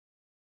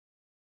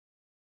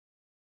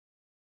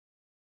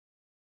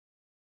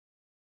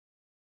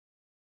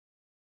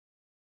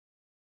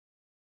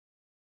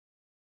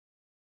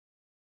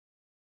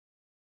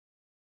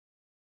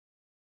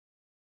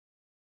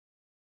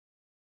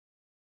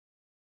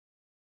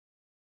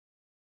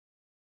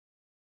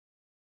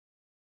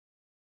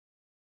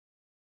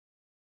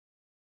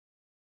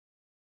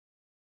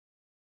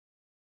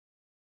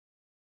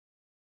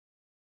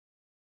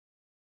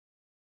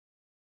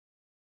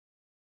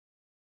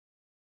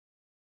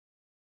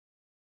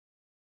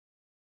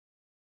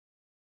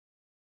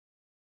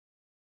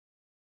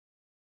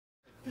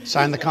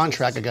Sign the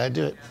contract, I gotta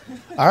do it.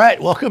 All right,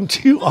 welcome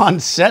to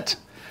OnSet.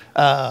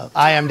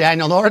 I am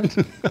Daniel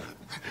Norton,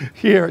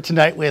 here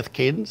tonight with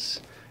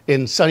Cadence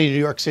in sunny New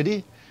York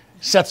City.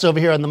 Seth's over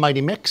here on the Mighty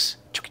Mix.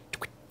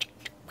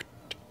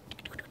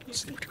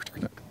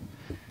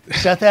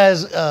 Seth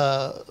has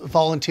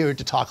volunteered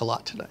to talk a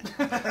lot tonight.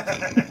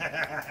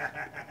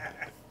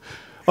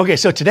 Okay,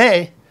 so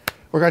today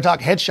we're going to talk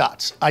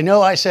headshots. I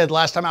know I said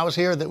last time I was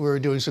here that we were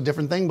doing some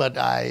different thing, but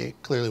I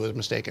clearly was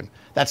mistaken.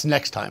 That's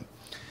next time.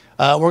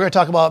 We're going to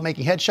talk about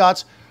making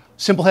headshots,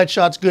 simple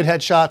headshots, good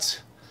headshots,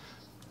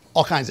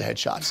 all kinds of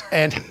headshots,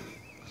 and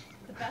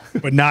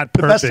but not the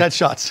perfect. best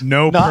headshots.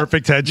 No Not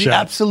perfect headshots. the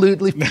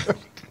absolutely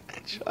perfect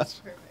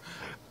headshots.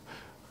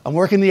 I'm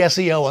working the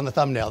SEO on the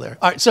thumbnail there.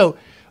 All right, so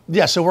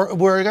yeah, so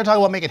we're going to talk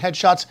about making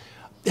headshots.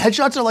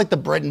 Headshots are like the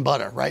bread and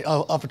butter, right,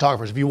 of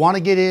photographers. If you want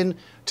to get in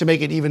to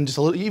make it even just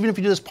a little, even if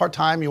you do this part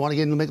time, you want to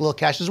get in to make a little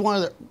cash. This is one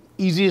of the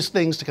easiest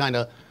things to kind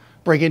of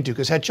break into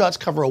because headshots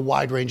cover a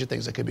wide range of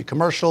things. It could be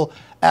commercial,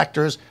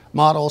 actors,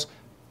 models,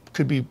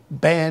 could be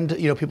band,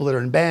 people that are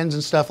in bands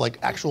and stuff, like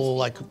actual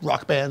like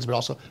rock bands, but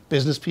also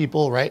business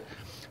people, right?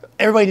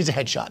 Everybody needs a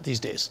headshot these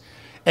days,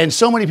 and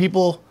so many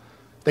people,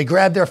 they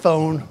grab their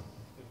phone,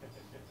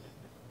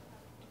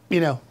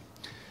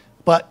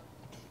 but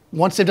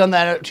once they've done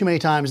that too many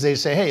times, they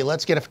say, hey,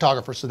 let's get a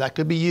photographer. So that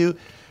could be you.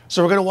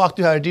 So we're going to walk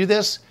through how to do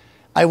this.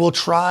 I will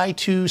try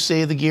to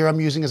say the gear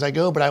I'm using as I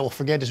go, but I will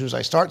forget as soon as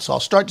I start. So I'll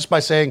start just by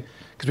saying,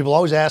 because people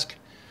always ask,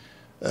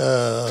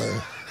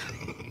 there's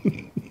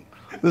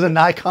a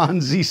Nikon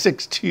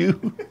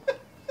Z6ii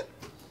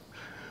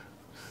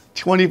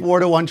 24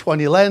 to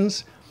 120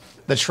 lens.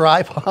 The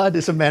tripod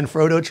is a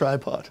Manfrotto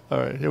tripod. All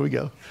right, here we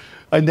go.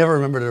 I never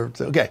remember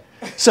to, okay.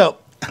 So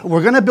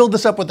we're going to build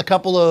this up with a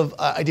couple of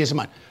ideas in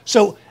mind.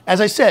 So,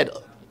 as I said,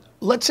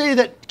 let's say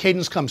that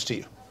Cadence comes to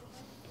you,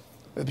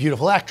 a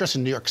beautiful actress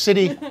in New York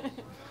City.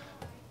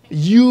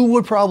 You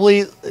would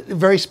probably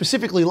very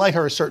specifically light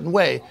her a certain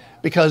way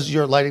because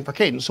you're lighting for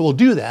Cadence. So we'll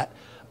do that.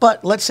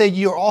 But let's say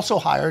you're also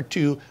hired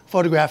to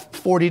photograph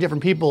 40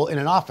 different people in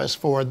an office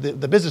for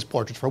the business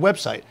portraits for a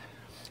website.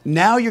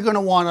 Now you're going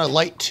to want to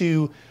light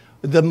to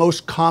the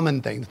most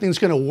common thing, the thing that's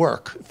going to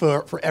work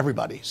for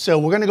everybody. So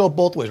we're going to go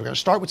both ways. We're going to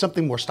start with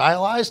something more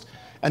stylized,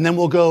 and then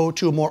we'll go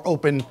to a more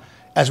open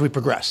as we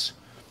progress,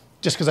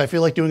 just because I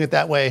feel like doing it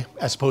that way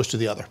as opposed to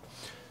the other.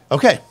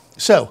 Okay,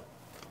 so,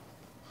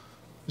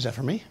 is that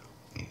for me?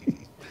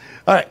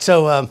 All right,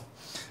 so,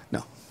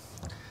 no.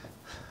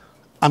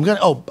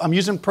 I'm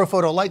using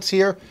Profoto lights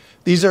here.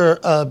 These are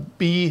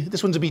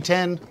this one's a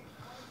B10.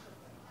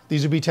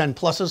 These are B10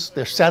 pluses.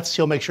 They're sets.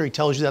 He'll make sure he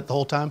tells you that the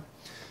whole time.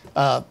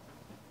 And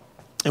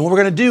what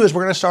we're going to do is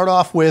we're going to start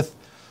off with,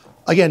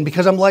 again,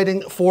 because I'm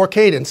lighting for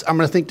Cadence, I'm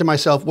going to think to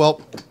myself,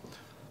 well,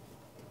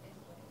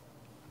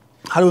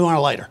 how do we want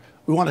to light her?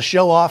 We want to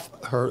show off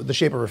the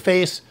shape of her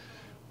face.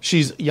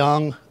 She's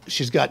young.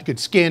 She's got good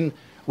skin.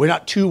 We're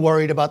not too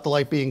worried about the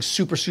light being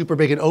super, super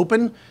big and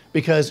open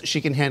because she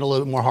can handle a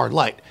little bit more hard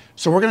light.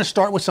 So we're going to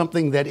start with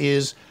something that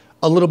is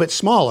a little bit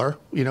smaller.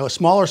 A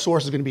smaller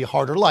source is going to be a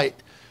harder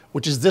light,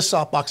 which is this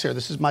softbox here.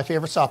 This is my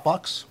favorite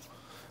softbox.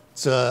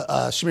 It's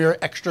a Chimera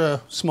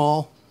extra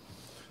small,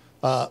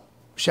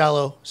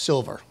 shallow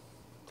silver.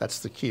 That's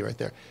the key right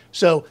there.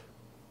 So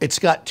it's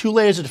got 2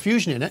 layers of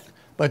diffusion in it,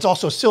 but it's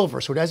also silver.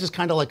 So it has this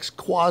kind of like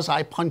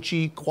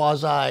quasi-punchy,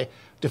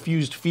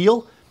 quasi-diffused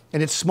feel,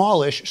 and it's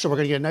smallish, so we're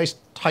going to get a nice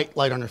tight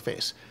light on her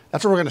face.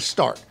 That's where we're going to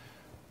start.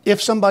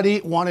 If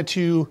somebody wanted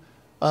to,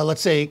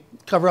 let's say,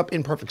 cover up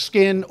imperfect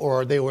skin,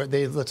 or they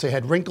let's say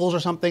had wrinkles or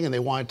something, and they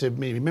wanted to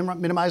maybe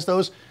minimize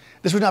those,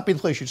 this would not be the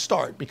place you'd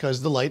start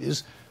because the light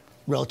is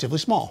relatively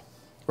small,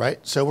 right?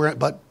 So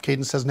but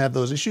Cadence doesn't have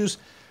those issues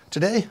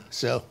today,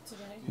 so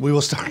we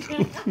will start.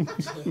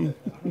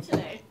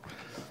 Today.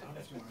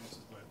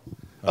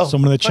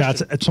 Someone in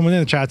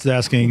the chat's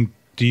asking,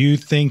 do you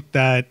think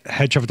that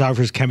headshot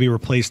photographers can be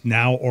replaced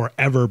now or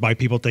ever by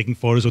people taking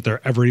photos with their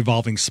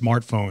ever-evolving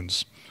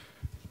smartphones?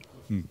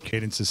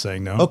 Cadence is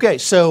saying no. Okay,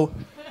 so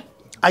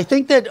I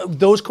think that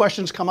those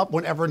questions come up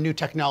whenever new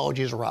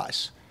technologies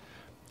arise.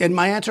 And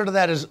my answer to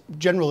that is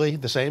generally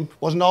the same.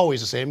 Wasn't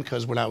always the same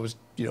because when I was,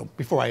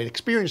 before I had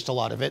experienced a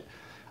lot of it,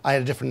 I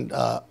had a different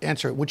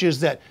answer, which is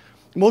that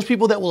most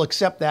people that will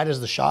accept that as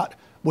the shot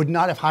would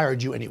not have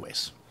hired you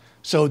anyways.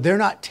 So they're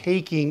not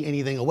taking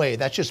anything away.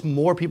 That's just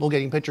more people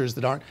getting pictures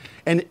that aren't,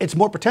 and it's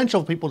more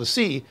potential for people to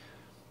see,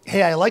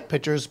 hey, I like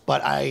pictures,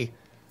 but I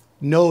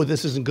know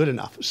this isn't good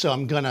enough. So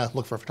I'm gonna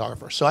look for a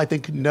photographer. So I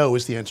think no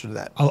is the answer to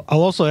that. I'll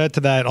also add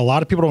to that, a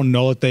lot of people don't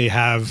know that they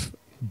have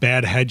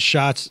bad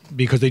headshots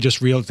because they just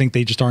really think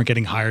they just aren't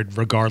getting hired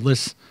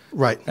regardless.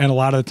 Right. And a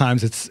lot of the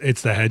times it's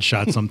the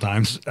headshot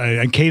sometimes.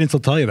 And Cadence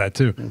will tell you that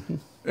too. Mm-hmm.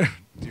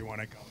 Do you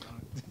want to comment?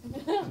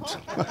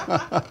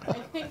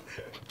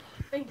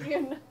 Thank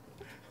you.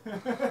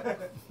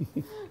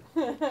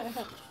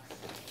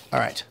 All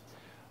right.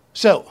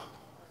 So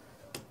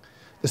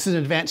this is an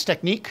advanced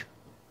technique.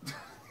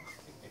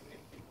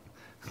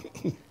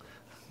 A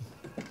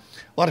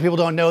lot of people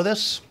don't know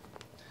this.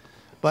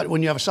 But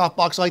when you have a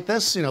softbox like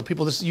this, you know,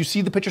 you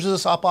see the pictures of the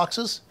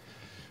softboxes.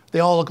 They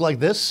all look like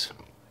this.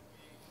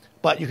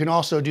 But you can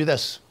also do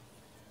this.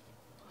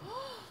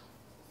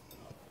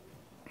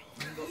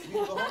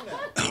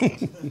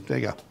 There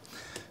you go.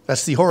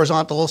 That's the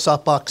horizontal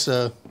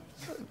softbox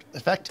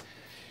effect.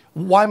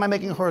 Why am I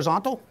making it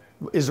horizontal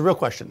is the real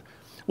question.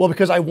 Well,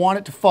 because I want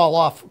it to fall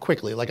off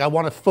quickly. Like I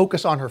want to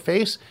focus on her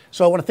face,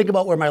 so I want to think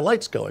about where my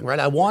light's going, right?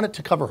 I want it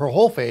to cover her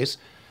whole face,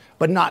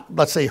 but not,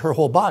 let's say, her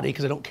whole body,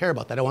 because I don't care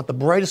about that. I want the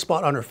brightest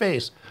spot on her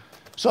face,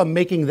 so I'm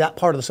making that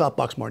part of the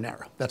softbox more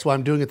narrow. That's why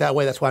I'm doing it that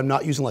way. That's why I'm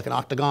not using like an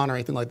octagon or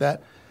anything like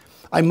that.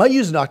 I might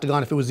use an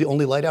octagon if it was the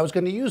only light I was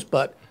going to use,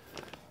 but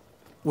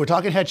we're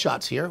talking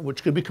headshots here,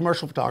 which could be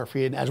commercial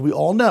photography, and as we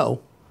all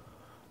know,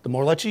 the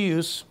more lights you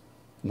use,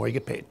 the more you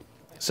get paid.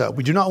 So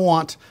we do not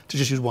want to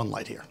just use one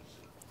light here.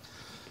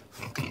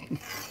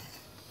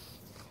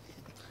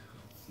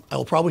 I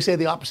will probably say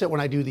the opposite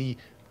when I do the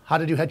how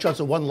to do headshots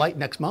with one light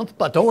next month,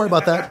 but don't worry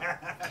about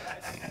that.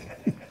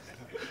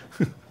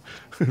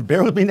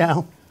 Bear with me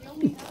now.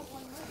 You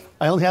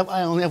only have one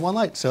light. I only have one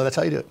light, so that's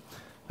how you do it.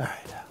 All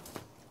right.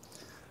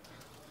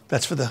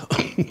 That's for the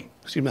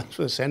excuse me, that's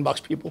for the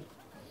sandbox people.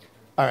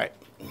 All right.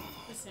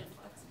 The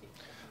sandbox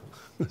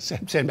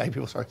people. Sandbag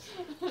people, sorry.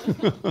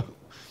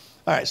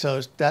 All right,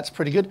 so that's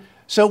pretty good.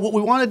 So what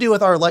we want to do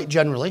with our light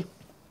generally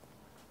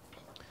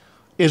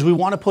is we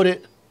want to put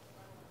it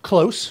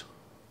close.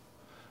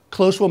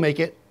 Close will make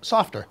it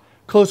softer.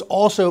 Close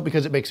also,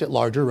 because it makes it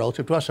larger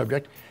relative to our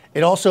subject,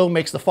 it also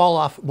makes the fall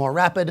off more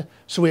rapid,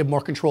 so we have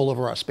more control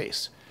over our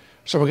space.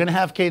 So we're going to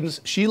have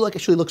Cadence. She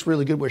actually looks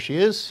really good where she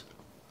is,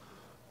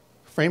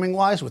 framing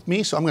wise with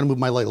me, so I'm going to move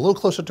my light a little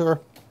closer to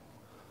her.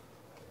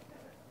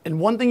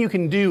 And one thing you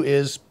can do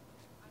is,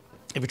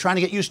 if you're trying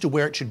to get used to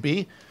where it should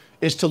be,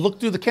 is to look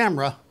through the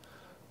camera,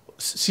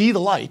 see the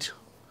light,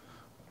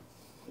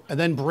 and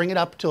then bring it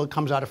up till it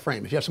comes out of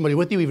frame. If you have somebody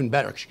with you, even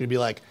better, because you could be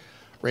like,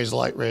 raise the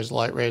light, raise the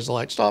light, raise the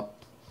light,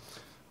 stop.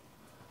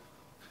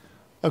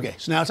 Okay,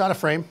 so now it's out of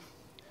frame,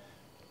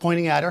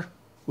 pointing at her.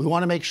 We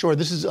want to make sure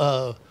this is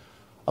a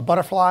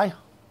butterfly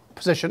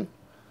position.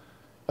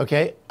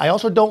 Okay, I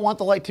also don't want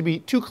the light to be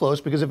too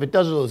close, because if it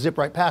does, it'll zip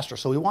right past her.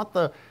 So we want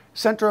the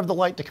center of the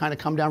light to kind of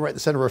come down right in the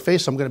center of her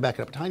face. So I'm going to back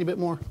it up a tiny bit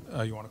more.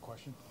 You want a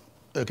question?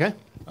 Okay.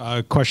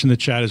 Question in the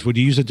chat is, would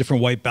you use a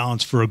different white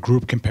balance for a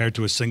group compared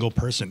to a single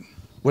person?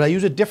 Would I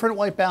use a different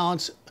white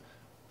balance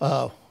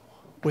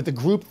with the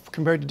group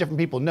compared to different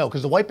people? No,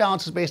 because the white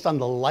balance is based on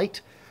the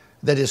light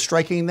that is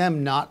striking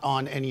them, not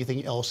on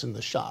anything else in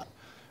the shot.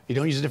 You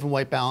don't use a different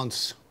white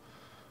balance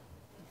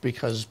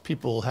because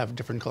people have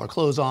different color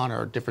clothes on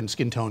or different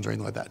skin tones or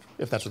anything like that,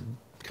 if that's what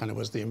kind of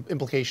was the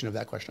implication of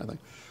that question, I think.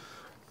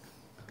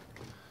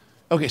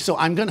 Okay, so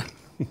I'm going to,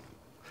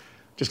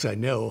 just because I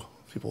know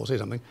people will say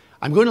something,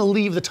 I'm going to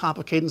leave the top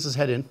of Cadence's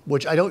head in,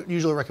 which I don't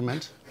usually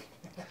recommend.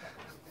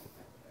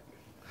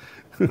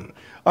 All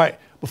right,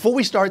 before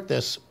we start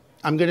this,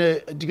 I'm gonna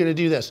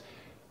do this.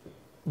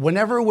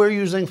 Whenever we're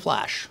using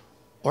flash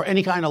or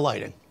any kind of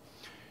lighting,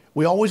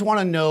 we always want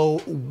to know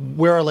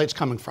where our light's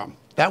coming from.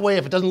 That way,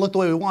 if it doesn't look the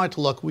way we want it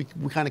to look, we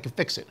kind of can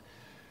fix it.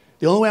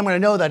 The only way I'm going to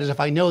know that is if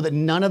I know that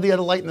none of the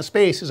other light in the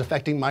space is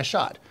affecting my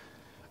shot.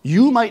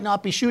 You might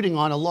not be shooting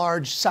on a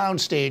large sound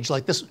stage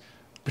like this.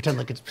 Pretend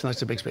like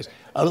it's a big space.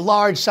 A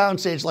large sound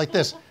stage like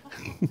this.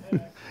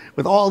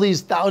 With all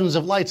these thousands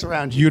of lights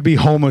around you. You'd be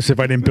homeless if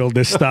I didn't build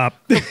this stop.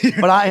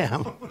 But I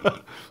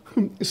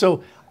am.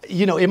 So,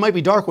 you know, it might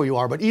be dark where you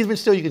are, but even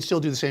still, you can still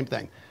do the same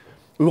thing.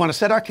 We want to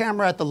set our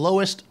camera at the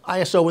lowest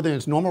ISO within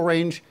its normal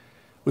range.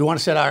 We want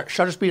to set our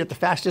shutter speed at the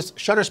fastest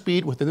shutter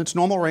speed within its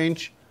normal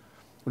range.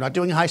 We're not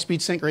doing a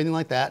high-speed sync or anything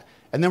like that.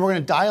 And then we're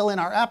going to dial in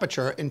our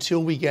aperture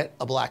until we get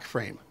a black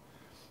frame.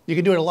 You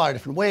can do it a lot of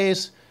different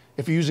ways.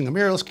 If you're using a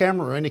mirrorless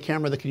camera or any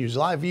camera that can use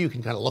live view, you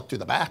can kind of look through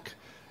the back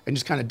and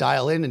just kind of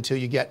dial in until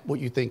you get what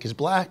you think is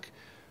black.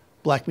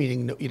 Black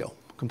meaning, you know,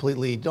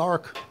 completely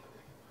dark.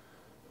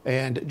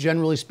 And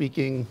generally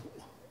speaking,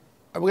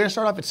 we're going to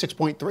start off at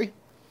 6.3.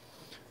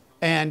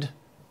 And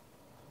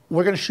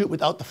we're going to shoot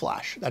without the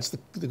flash. That's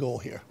the goal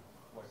here.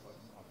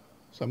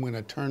 So I'm going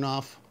to turn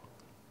off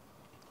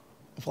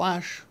the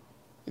flash,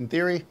 in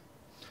theory,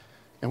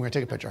 and we're going to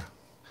take a picture.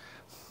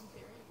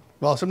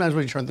 Well, sometimes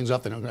when you turn things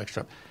off, they don't go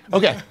extra.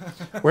 Okay,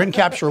 we're in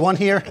capture one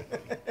here.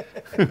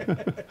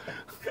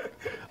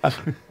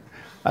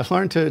 I've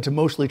learned to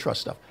mostly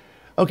trust stuff.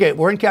 Okay,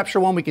 we're in capture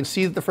one. We can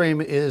see that the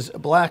frame is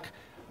black.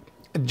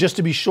 Just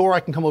to be sure, I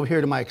can come over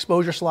here to my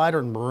exposure slider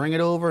and bring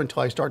it over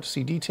until I start to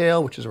see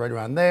detail, which is right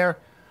around there.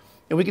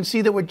 And we can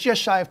see that we're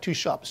just shy of two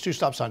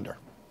stops under.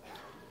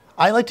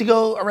 I like to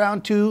go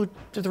around 2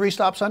 to 3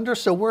 stops under,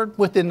 so we're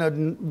within a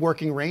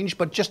working range,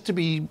 but just to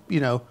be, you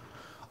know,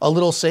 a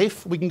little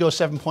safe, we can go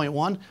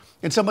 7.1.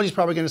 And somebody's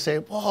probably going to say,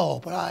 whoa,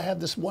 but I have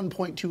this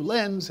 1.2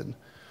 lens, and,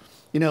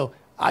 you know,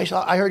 I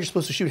heard you're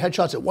supposed to shoot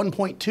headshots at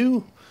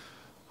 1.2.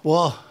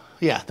 Well,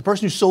 yeah, the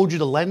person who sold you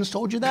the lens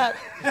told you that.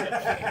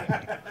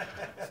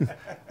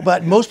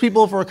 But most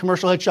people for a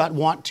commercial headshot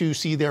want to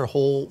see their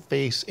whole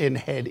face and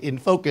head in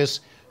focus,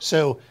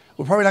 so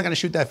we're probably not going to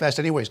shoot that fast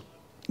anyways.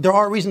 There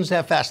are reasons to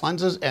have fast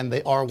lenses, and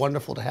they are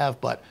wonderful to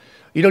have, but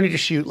you don't need to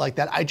shoot like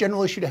that. I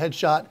generally shoot a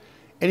headshot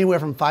anywhere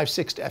from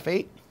 5.6 to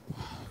f8.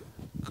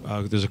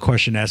 There's a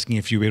question asking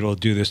if you're able to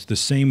do this the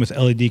same with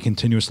LED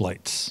continuous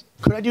lights.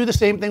 Could I do the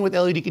same thing with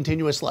LED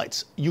continuous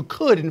lights? You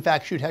could, in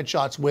fact, shoot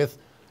headshots with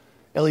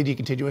LED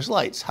continuous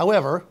lights.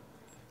 However,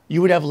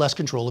 you would have less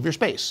control of your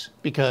space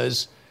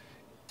because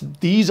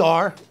these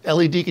are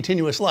LED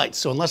continuous lights.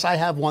 So unless I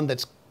have one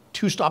that's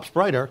 2 stops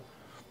brighter,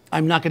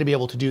 I'm not going to be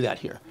able to do that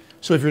here.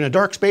 So if you're in a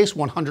dark space,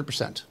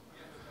 100%.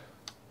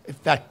 In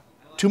fact,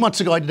 2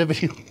 months ago, I did a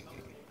video.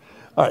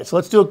 All right, so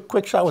let's do a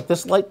quick shot with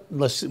this light.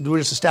 We're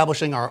just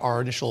establishing our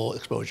initial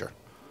exposure.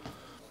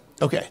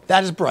 Okay,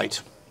 that is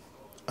bright.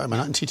 Am I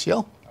not in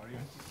TTL?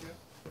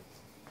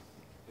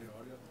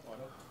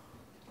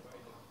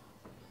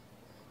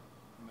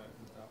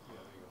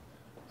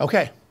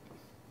 Okay.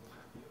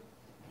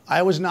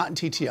 I was not in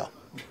TTL.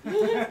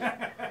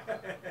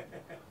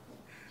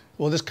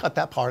 We'll just cut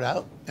that part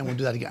out, and we'll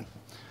do that again.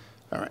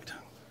 All right.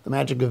 The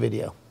magic of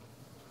video.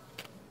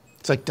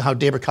 It's like how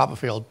David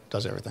Copperfield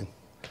does everything.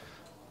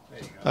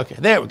 Okay,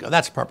 there we go.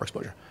 That's proper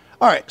exposure.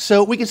 All right,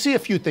 so we can see a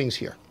few things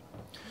here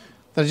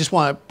that I just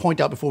want to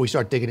point out before we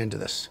start digging into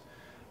this.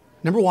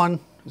 Number one,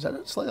 is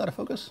that slightly out of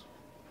focus?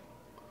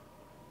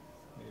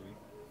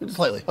 Maybe.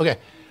 Slightly, okay.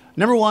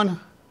 Number one,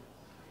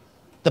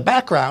 the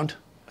background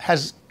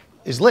is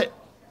lit,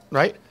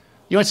 right?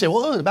 You might say,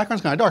 well, the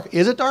background's kind of dark.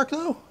 Is it dark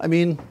though? I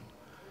mean,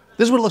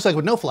 this is what it looks like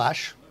with no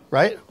flash,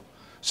 right?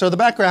 So the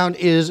background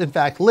is in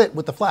fact lit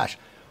with the flash.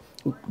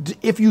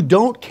 If you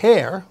don't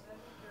care,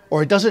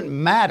 or it doesn't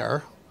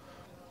matter,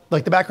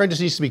 like the background just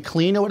needs to be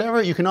clean or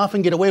whatever, you can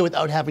often get away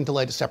without having to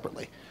light it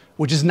separately,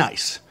 which is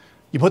nice.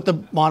 You put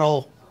the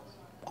model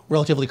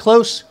relatively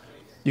close,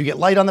 you get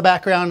light on the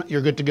background,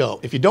 you're good to go.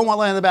 If you don't want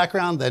light on the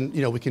background, then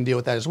we can deal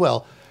with that as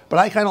well. But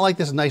I kind of like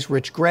this nice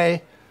rich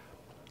gray.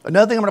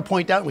 Another thing I'm going to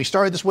point out, and we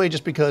started this way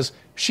just because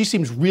she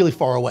seems really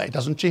far away,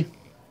 doesn't she?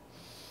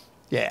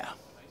 Yeah,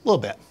 a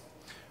little bit.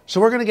 So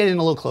we're going to get in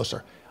a little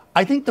closer.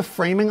 I think the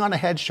framing on a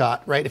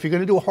headshot, right, if you're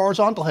going to do a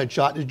horizontal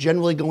headshot, is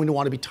generally going to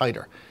want to be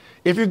tighter.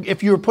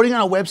 If you're putting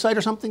on a website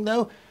or something,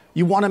 though,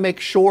 you want to make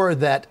sure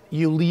that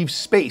you leave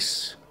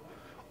space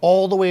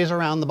all the ways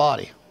around the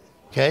body,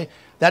 okay?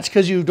 That's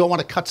because you don't want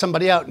to cut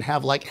somebody out and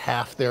have like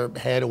half their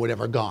head or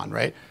whatever gone,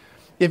 right?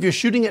 If you're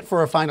shooting it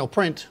for a final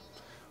print,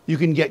 you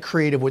can get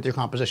creative with your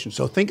composition.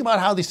 So think about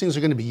how these things are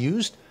going to be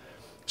used.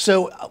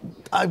 So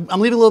I'm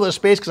leaving a little bit of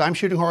space because I'm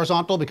shooting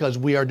horizontal because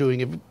we are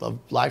doing a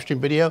live stream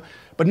video.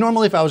 But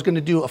normally if I was going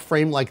to do a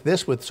frame like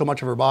this with so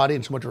much of her body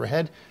and so much of her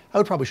head, I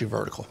would probably shoot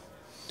vertical.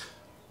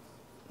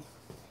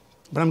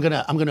 But I'm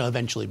gonna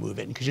eventually move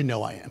in because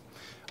I am.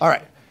 All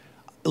right,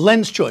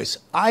 lens choice.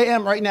 I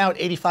am right now at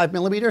 85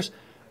 millimeters.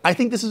 I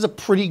think this is a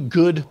pretty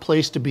good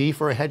place to be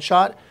for a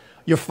headshot.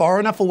 You're far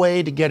enough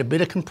away to get a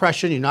bit of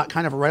compression. You're not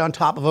kind of right on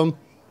top of them.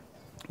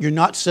 You're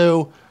not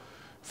so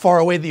far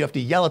away that you have to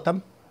yell at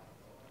them,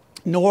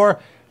 nor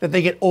that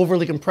they get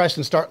overly compressed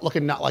and start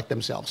looking not like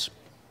themselves.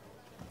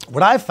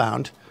 What I've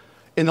found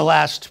in the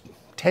last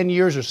 10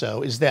 years or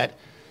so is that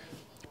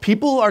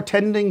people are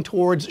tending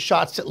towards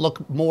shots that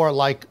look more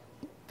like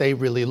they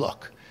really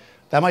look.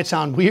 That might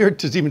sound weird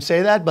to even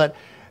say that, but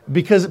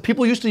because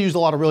people used to use a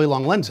lot of really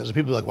long lenses, and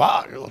people are like,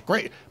 wow, you look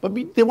great. But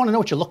they want to know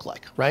what you look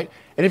like, right?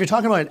 And if you're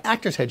talking about an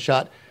actor's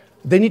headshot,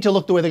 they need to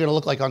look the way they're going to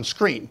look like on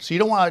screen. So you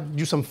don't want to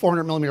use some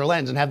 400 millimeter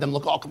lens and have them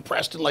look all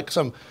compressed and like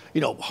some,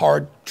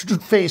 hard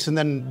face, and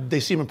then they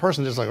see them in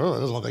person, just like, oh, that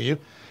doesn't look like you.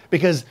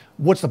 Because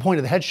what's the point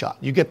of the headshot?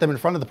 You get them in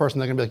front of the person,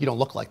 they're going to be like, you don't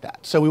look like that.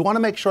 So we want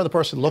to make sure the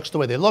person looks the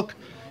way they look.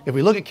 If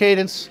we look at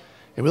Cadence,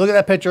 if we look at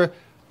that picture,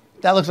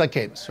 that looks like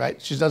Cadence, right?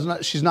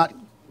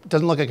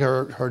 Doesn't look like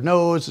her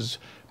nose is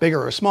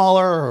bigger or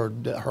smaller, or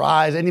her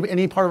eyes,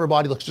 any part of her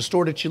body looks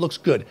distorted. She looks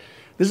good.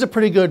 This is a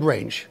pretty good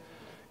range.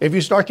 If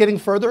you start getting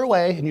further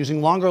away and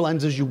using longer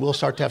lenses, you will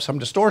start to have some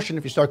distortion.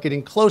 If you start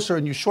getting closer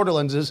and use shorter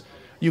lenses,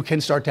 you can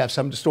start to have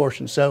some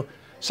distortion. So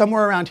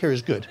somewhere around here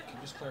is good. Can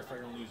you just clarify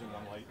you're only using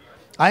one light?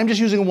 I am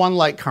just using one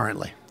light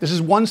currently. This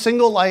is one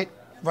single light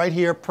right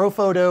here,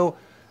 Profoto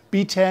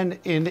B10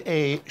 in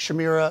a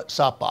Chimera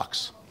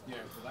Softbox. Yeah,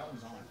 so that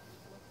one's on.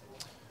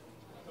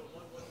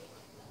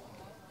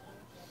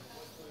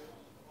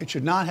 It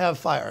should not have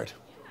fired.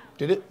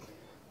 Did it?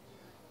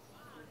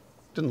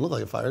 Didn't look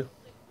like it fired.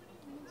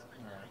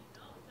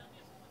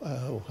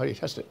 How do you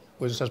test it?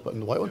 Where's the test button?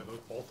 The white one? Yeah,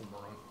 both of them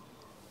are on.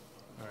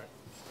 All right.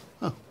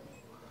 Oh.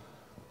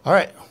 All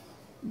right.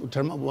 We'll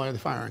turn them up. Why are they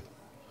firing?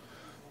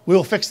 We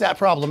will fix that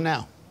problem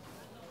now.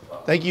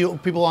 Thank you,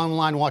 people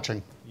online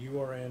watching.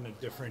 You are in a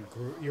different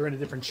group. You're in a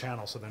different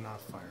channel, so they're not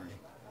firing.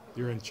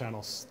 You're in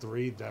channel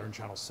 3. They're in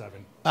channel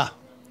 7. Ah,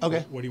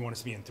 okay. What do you want us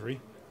to be in 3?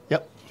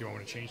 Yep. Do you want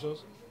me to change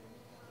those?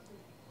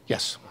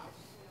 Yes.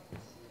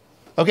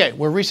 Okay,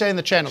 we're resetting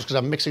the channels because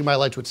I'm mixing my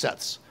lights with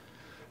Seth's.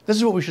 This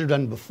is what we should have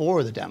done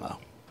before the demo.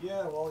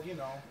 Yeah, well,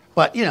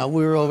 But, we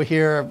were over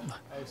here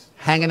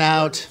hanging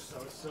out.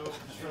 So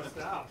stressed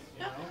out,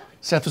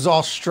 Seth was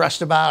all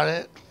stressed about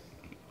it.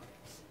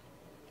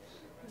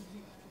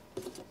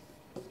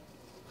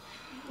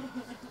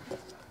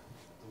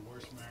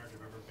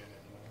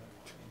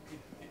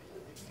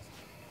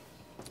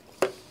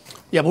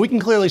 Yeah, but we can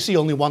clearly see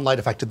only one light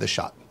affected this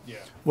shot. Yeah.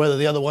 Whether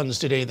the other ones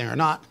did anything or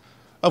not.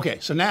 Okay,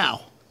 so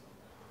now,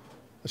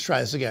 let's try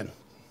this again.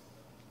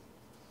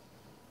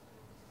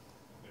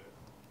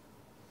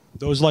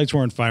 Those lights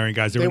weren't firing,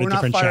 guys. They were in a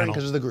different not firing channel.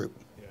 because of the group.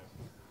 Yeah.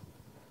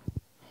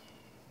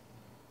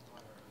 All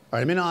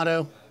right, I'm in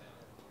auto.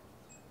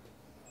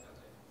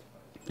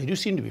 They do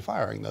seem to be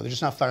firing, though. They're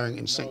just not firing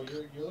in sync.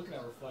 No, you're looking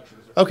at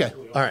reflections. Okay,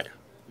 all right.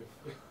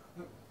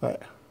 All right.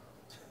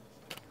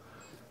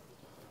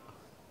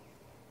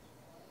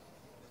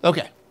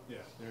 Okay. Yeah,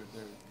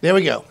 There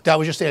we go. That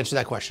was just to answer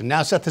that question.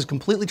 Now Seth has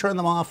completely turned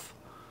them off,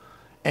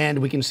 and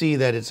we can see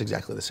that it's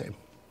exactly the same.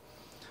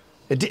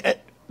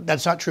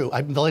 That's not true.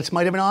 The lights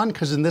might have been on,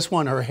 because in this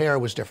one, her hair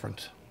was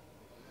different.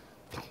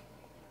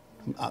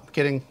 I'm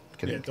kidding.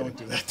 Yeah, don't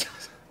do that.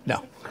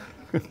 No.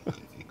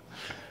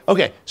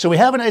 Okay, so we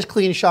have a nice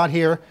clean shot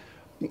here.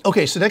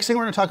 Okay, so next thing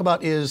we're going to talk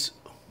about is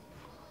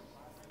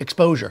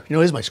exposure. You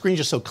know, my screen's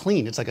just so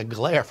clean. It's like a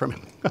glare from it.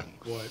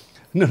 What?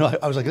 No,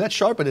 I was like, that's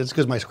sharp, but it's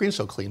because my screen's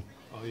so clean.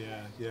 Oh,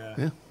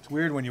 yeah. It's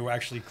weird when you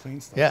actually clean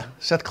stuff. Yeah,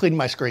 Seth cleaned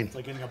my screen. It's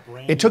like getting a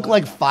brand It took new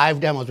like laptop. 5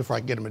 demos before I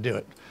could get him to do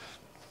it.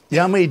 You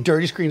know how many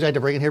dirty screens I had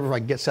to bring in here before I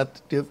could get Seth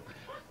to do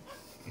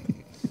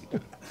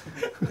it?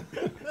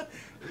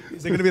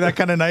 Is it going to be that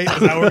kind of night? Is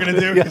that what we're going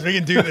to do? Because we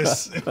can do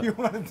this if you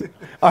want to do.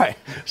 All right,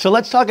 so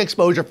let's talk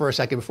exposure for a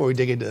second before we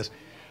dig into this.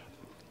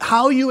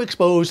 How you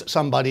expose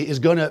somebody is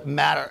going to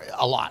matter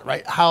a lot,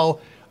 right? How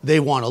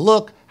they want to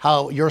look,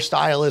 how your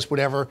style is,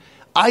 whatever.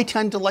 I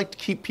tend to like to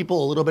keep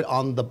people a little bit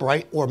on the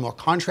bright or more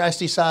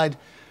contrasty side.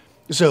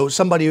 So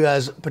somebody who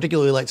has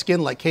particularly light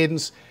skin, like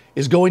Cadence,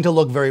 is going to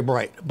look very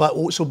bright. But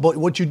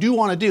what you do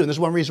want to do, and this is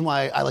one reason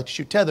why I like to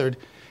shoot tethered,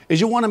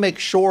 is you want to make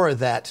sure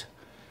that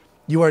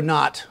you are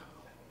not,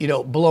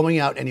 blowing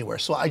out anywhere.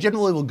 So I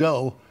generally will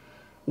go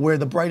where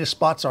the brightest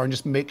spots are and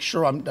just make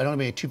sure I don't have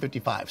any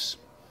 255s.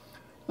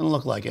 Doesn't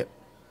look like it.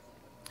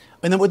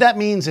 And then what that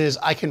means is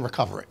I can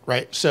recover it,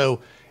 right?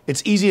 So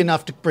it's easy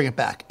enough to bring it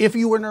back. If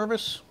you were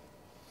nervous,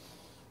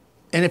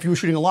 and if you were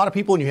shooting a lot of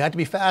people and you had to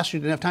be fast, you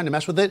didn't have time to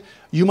mess with it,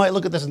 you might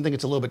look at this and think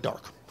it's a little bit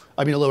dark.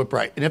 A little bit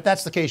bright. And if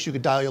that's the case, you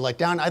could dial your light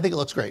down. I think it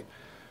looks great.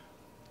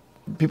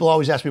 People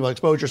always ask me about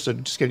exposure, so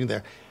just getting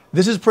there.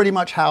 This is pretty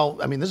much how,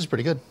 this is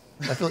pretty good.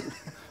 I feel like,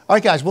 all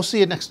right, guys, we'll see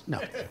you next, no.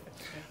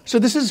 So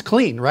this is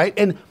clean, right?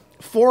 And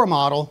for a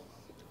model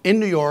in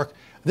New York,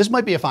 this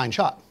might be a fine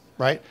shot,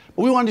 right?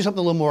 But we want to do something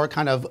a little more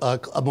kind of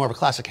more of a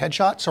classic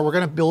headshot, so we're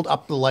going to build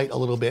up the light a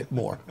little bit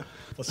more.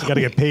 Plus, you got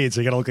to get paid,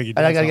 so you got to look like you.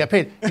 And I got to get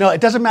paid. No,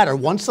 it doesn't matter.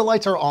 Once the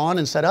lights are on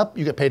and set up,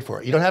 you get paid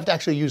for it. You don't have to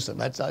actually use them.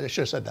 I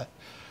should have said that.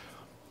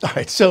 All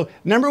right, so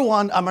number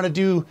one, I'm going to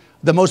do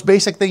the most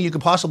basic thing you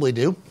could possibly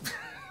do.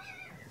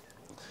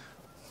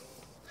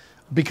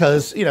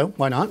 Because,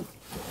 why not?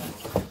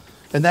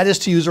 And that is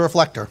to use a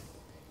reflector.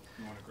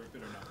 You want to grip it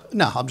or not?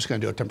 No, I'm just going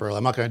to do it temporarily.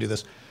 I'm not going to do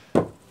this.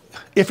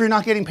 If you're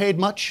not getting paid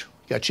much,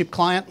 you got a cheap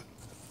client,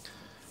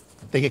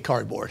 they get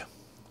cardboard.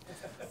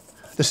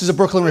 This is a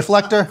Brooklyn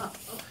reflector,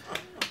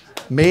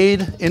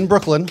 made in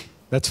Brooklyn.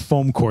 That's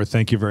foam core.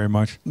 Thank you very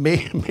much.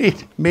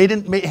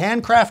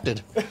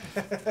 Handcrafted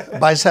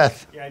by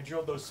Seth. Yeah, I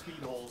drilled those speed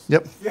holes.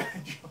 Yep. Yeah,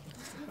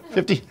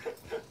 50.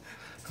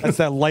 that's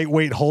that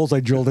lightweight holes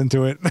I drilled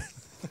into it.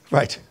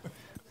 Right.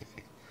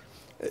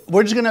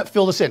 We're just going to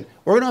fill this in.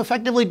 We're going to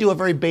effectively do a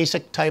very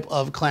basic type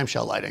of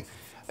clamshell lighting,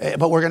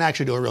 but we're going to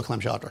actually do a real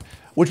clamshell after,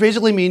 which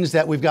basically means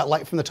that we've got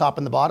light from the top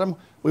and the bottom.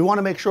 We want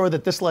to make sure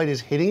that this light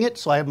is hitting it,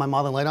 so I have my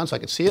modeling light on so I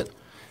can see it.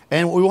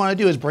 And what we want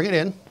to do is bring it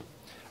in.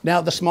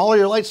 Now, the smaller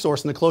your light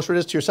source and the closer it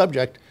is to your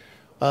subject,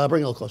 bring it a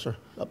little closer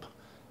up,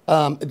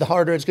 the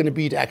harder it's going to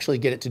be to actually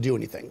get it to do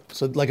anything.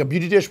 So like a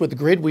beauty dish with the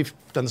grid, we've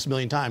done this a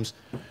million times.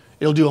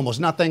 It'll do almost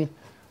nothing.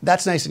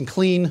 That's nice and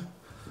clean.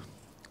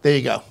 There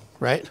you go,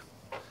 right?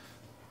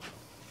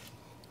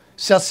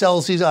 Seth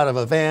sells these out of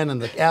a van in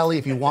the alley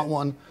if you want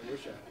one.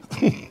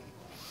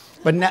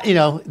 But now,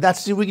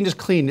 we can just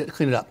clean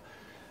it up.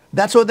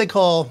 That's what they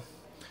call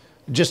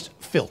just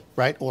fill,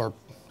 right? Or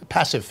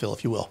passive fill,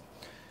 if you will.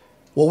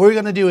 What we're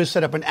going to do is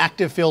set up an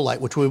active fill light,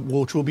 which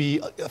will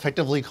be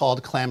effectively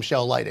called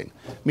clamshell lighting.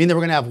 Meaning that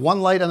we're going to have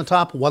one light on the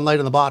top, one light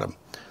on the bottom.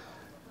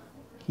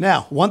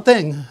 Now, one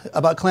thing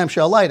about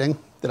clamshell lighting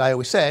that I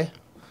always say,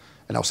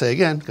 and I'll say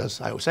again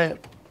because I always say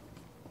it,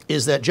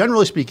 is that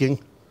generally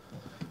speaking,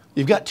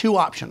 you've got two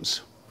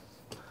options.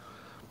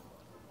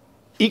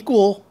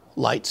 Equal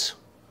lights,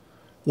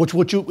 which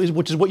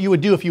is what you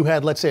would do if you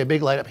had, let's say, a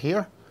big light up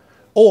here,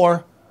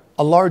 or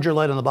a larger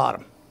light on the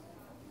bottom.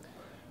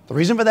 The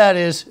reason for that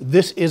is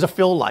this is a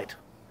fill light,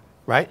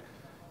 right?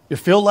 Your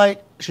fill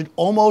light should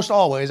almost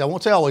always, I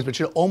won't say always, but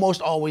should almost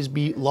always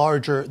be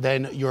larger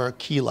than your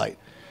key light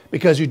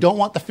because you don't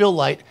want the fill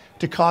light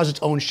to cause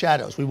its own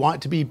shadows. We want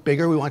it to be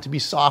bigger, we want it to be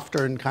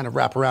softer and kind of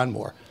wrap around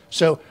more.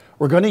 So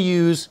we're going to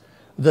use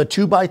the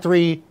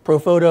 2x3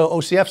 Profoto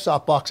OCF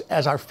softbox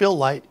as our fill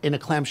light in a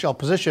clamshell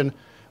position,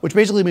 which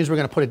basically means we're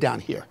going to put it down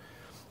here.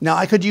 Now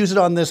I could use it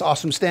on this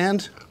awesome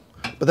stand,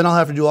 but then I'll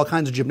have to do all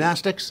kinds of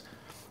gymnastics.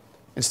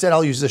 Instead,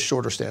 I'll use this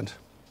shorter stand.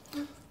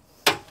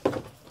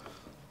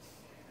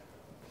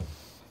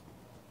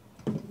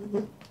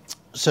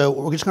 So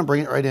we're just going to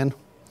bring it right in.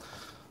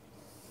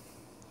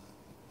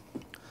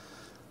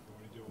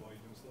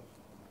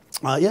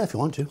 Yeah, if you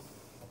want to. I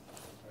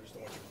just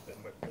don't want you to bend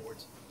my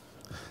boards.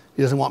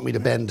 He doesn't want me to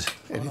bend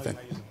anything.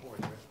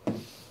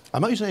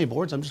 I'm not using any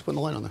boards. I'm just putting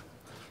the light on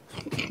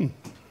there.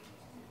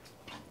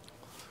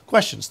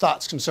 Questions,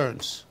 thoughts,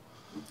 concerns?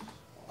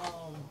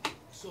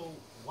 So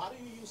why do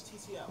you use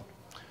TTL?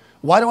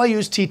 Why do I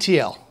use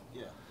TTL?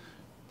 Yeah.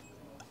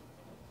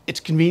 It's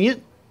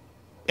convenient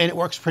and it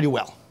works pretty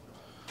well.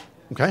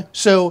 Okay,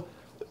 so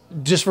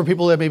just for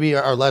people that maybe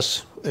are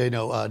less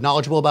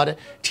knowledgeable about it,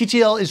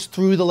 TTL is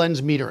through the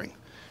lens metering.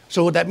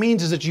 So what that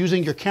means is it's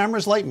using your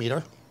camera's light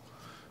meter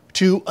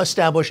to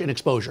establish an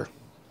exposure.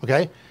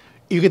 Okay,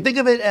 you can think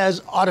of it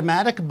as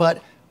automatic,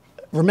 but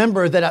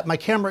remember that my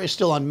camera is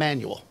still on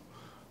manual.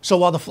 So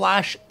while the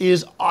flash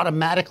is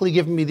automatically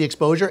giving me the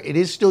exposure, it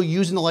is still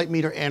using the light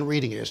meter and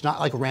reading it. It's not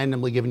like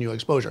randomly giving you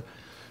exposure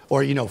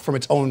or, from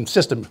its own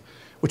system,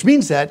 which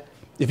means that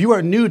if you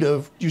are new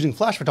to using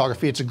flash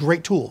photography, it's a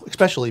great tool,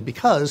 especially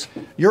because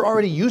you're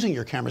already using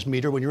your camera's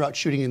meter when you're out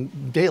shooting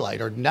in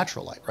daylight or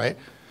natural light, right?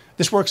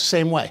 This works the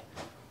same way.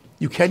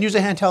 You can use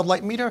a handheld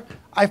light meter.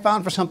 I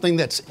found for something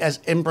that's as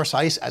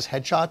imprecise as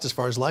headshots as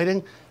far as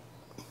lighting,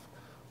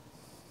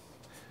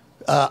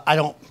 I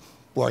don't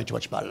worry too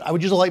much about it. I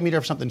would use a light meter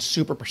for something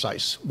super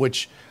precise,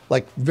 which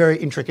like very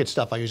intricate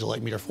stuff I use a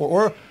light meter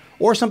for,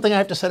 or something I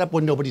have to set up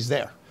when nobody's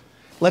there.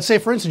 Let's say,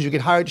 for instance, you get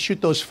hired to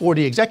shoot those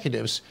 40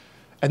 executives,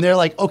 and they're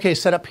like, okay,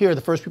 set up here, the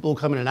first people will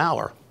come in an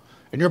hour,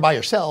 and you're by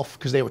yourself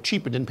because they were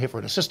cheap and didn't pay for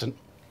an assistant.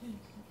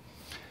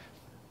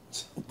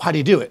 How do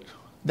you do it?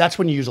 That's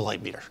when you use a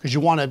light meter, because you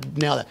want to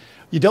nail that.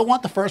 You don't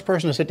want the first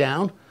person to sit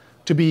down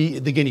to be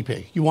the guinea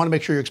pig. You want to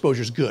make sure your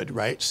exposure is good,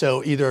 right?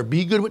 So either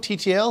be good with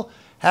TTL,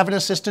 have an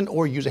assistant,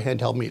 or use a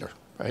handheld meter,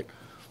 right?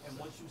 And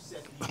once you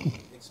set the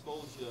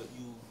exposure,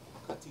 you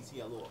cut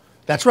TTL off.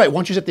 That's right.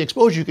 Once you set the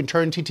exposure, you can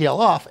turn TTL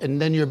off,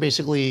 and then you're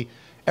basically,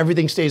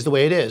 everything stays the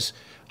way it is.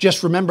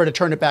 Just remember to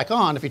turn it back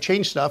on if you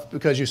change stuff,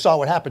 because you saw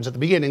what happens at the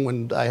beginning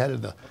when I had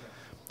the.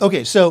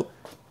 Okay, so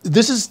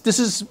this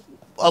is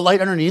a light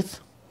underneath.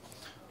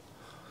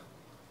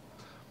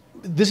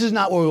 This is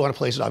not where we want to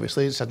place it,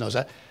 obviously. It knows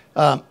that.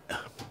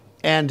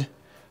 And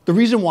the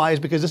reason why is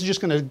because this is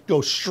just going to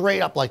go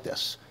straight up like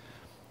this.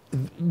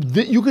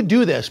 You could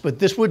do this, but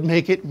this would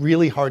make it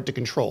really hard to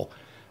control.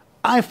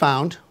 I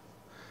found,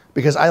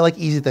 because I like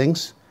easy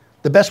things,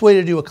 the best way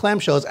to do a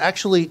clamshell is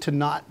actually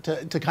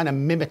to kind of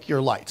mimic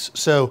your lights.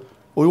 So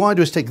what we want to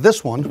do is take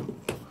this one,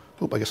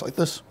 I guess like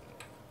this.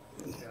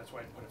 Yeah, that's why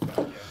I put it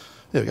back, yeah.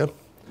 There we go.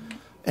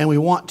 And we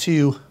want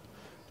to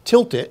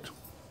tilt it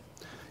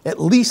at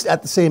least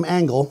at the same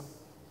angle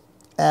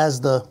as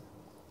the,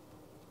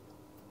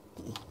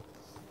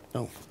 I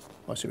see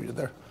what we did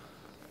there,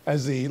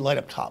 as the light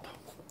up top.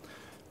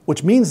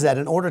 Which means that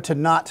in order to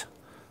not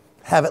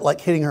have it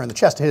like hitting her in the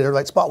chest, to hit her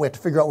right spot, we have to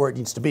figure out where it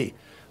needs to be.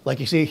 Like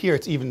you see here,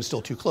 it's even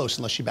still too close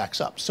unless she backs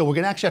up. So we're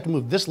gonna actually have to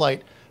move this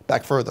light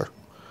back further,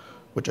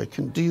 which I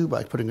can do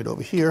by putting it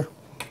over here.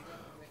 I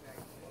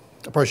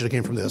probably should have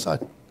came from the other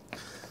side.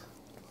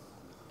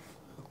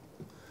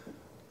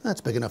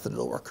 That's big enough that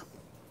it'll work.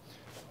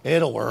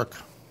 It'll work.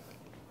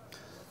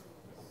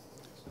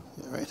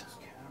 All right.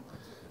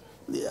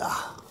 Yeah,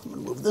 I'm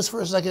gonna move this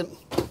for a second.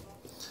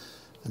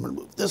 I'm gonna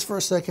move this for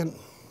a second.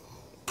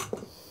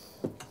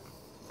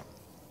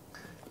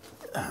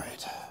 All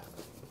right.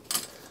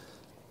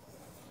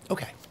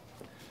 Okay.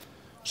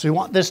 So we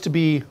want this to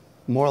be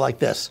more like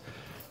this.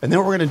 And then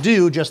what we're gonna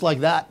do, just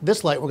like that,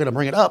 this light, we're gonna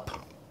bring it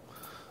up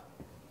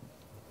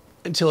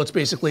until it's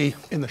basically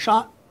in the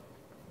shot.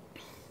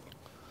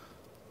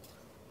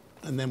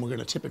 And then we're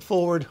gonna tip it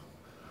forward.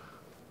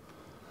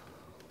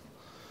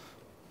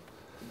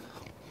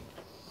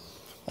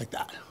 Like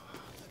that.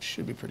 That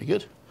should be pretty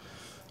good.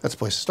 That's a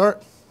place to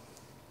start.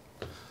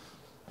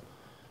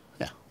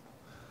 Yeah.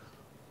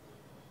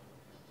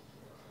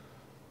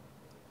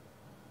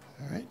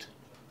 All right.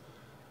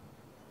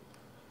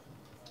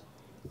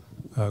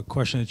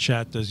 Question in the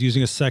chat: does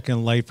using a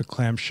second light for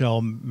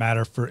clamshell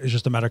is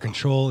just a matter of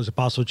control? Is it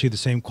possible to achieve the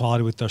same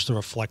quality with just a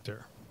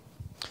reflector?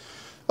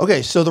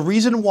 Okay, so the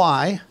reason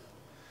why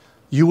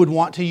you would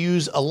want to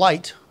use a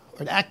light,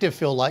 an active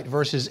fill light,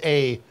 versus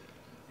an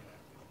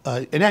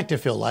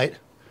active fill light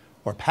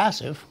or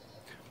passive,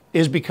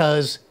 is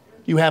because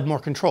you have more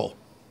control.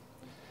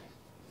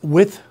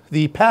 With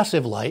the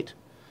passive light,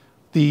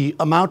 the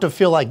amount of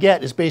fill I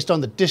get is based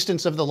on the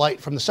distance of the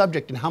light from the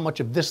subject and how much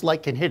of this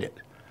light can hit it.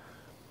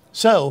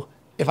 So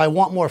if I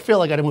want more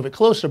fill, I got to move it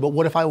closer, but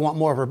what if I want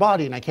more of her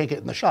body and I can't get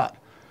in the shot?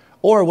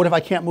 Or what if I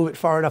can't move it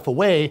far enough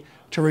away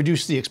to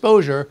reduce the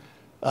exposure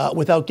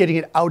without getting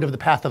it out of the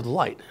path of the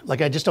light?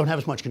 Like I just don't have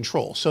as much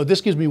control. So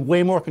this gives me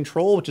way more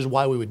control, which is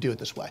why we would do it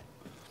this way.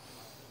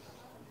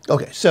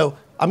 Okay, so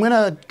I'm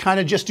gonna kind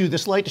of just do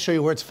this light to show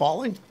you where it's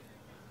falling.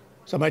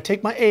 So I'm gonna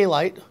take my A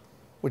light,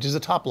 which is the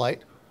top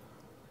light,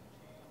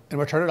 and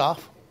we'll turn it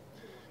off.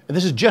 And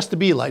this is just the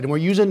B light, and we're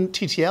using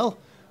TTL.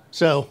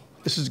 So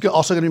this is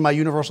also gonna be my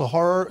universal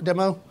horror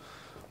demo.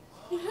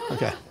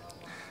 Okay.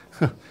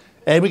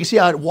 And we can see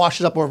how it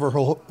washes up over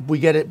her. We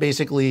get it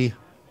basically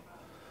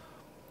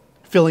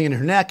filling in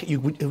her neck.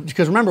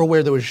 Because remember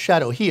where there was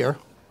shadow here,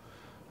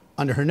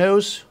 under her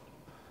nose,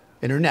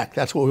 in her neck.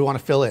 That's what we want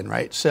to fill in,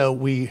 right? So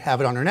we have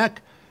it on her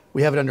neck,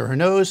 we have it under her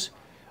nose.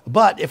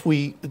 But if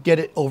we get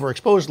it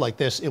overexposed like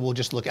this, it will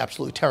just look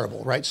absolutely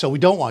terrible, right? So we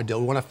don't want to do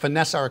it. We want to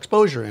finesse our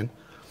exposure in.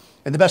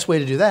 And the best way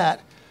to do that,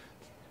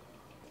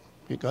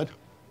 you good?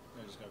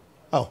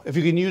 Oh, if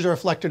you can use a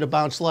reflector to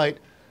bounce light,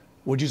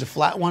 would use a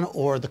flat one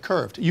or the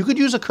curved. You could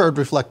use a curved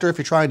reflector if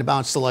you're trying to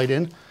bounce the light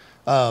in.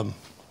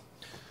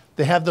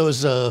 They have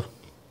those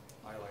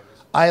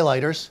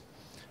eyelighters.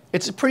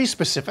 It's pretty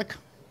specific.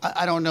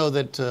 I don't know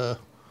that that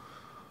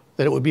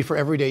it would be for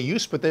everyday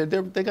use, but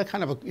they got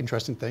kind of an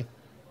interesting thing.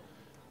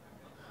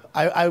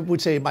 I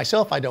would say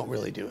myself, I don't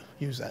really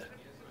use that.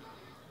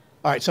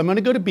 All right, so I'm going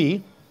to go to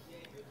B,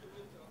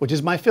 which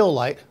is my fill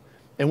light,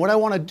 and what I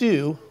want to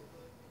do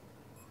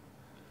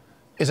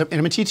is, and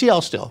I'm in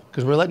TTL still,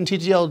 because we're letting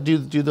TTL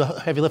do the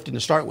heavy lifting to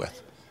start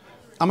with.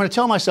 I'm going to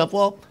tell myself,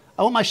 well,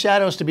 I want my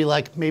shadows to be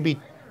like maybe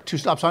 2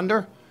 stops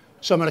under,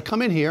 so I'm going to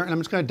come in here and I'm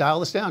just going to dial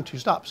this down 2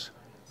 stops.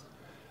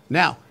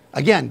 Now,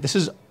 again, this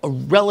is a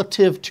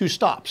relative 2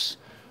 stops.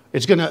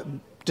 It's going to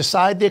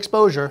decide the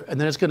exposure, and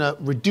then it's going to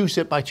reduce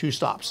it by 2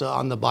 stops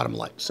on the bottom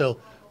light. So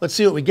let's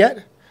see what we get.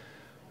 This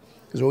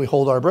is where we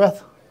hold our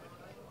breath.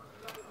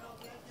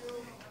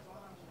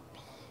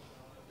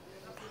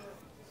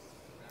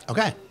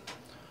 Okay,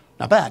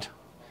 not bad.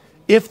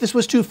 If this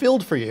was too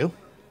filled for you,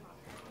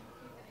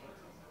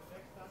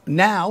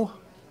 now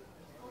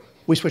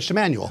we switch to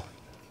manual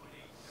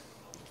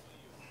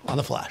on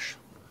the flash.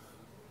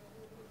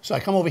 So I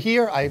come over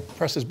here, I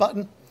press this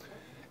button,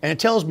 and it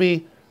tells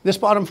me this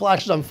bottom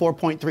flash is on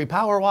 4.3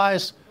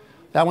 power-wise.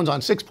 That one's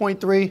on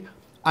 6.3.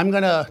 I'm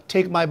going to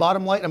take my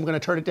bottom light, I'm going to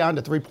turn it down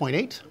to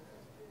 3.8.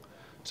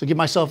 So give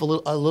myself a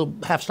little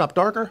half stop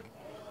darker.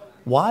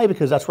 Why?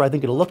 Because that's where I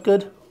think it'll look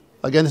good.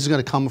 Again, this is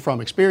going to come from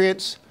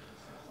experience.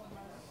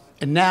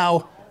 And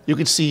now you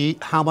can see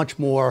how much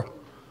more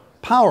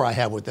power I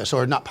have with this,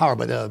 or not power,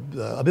 but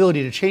the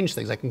ability to change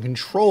things. I can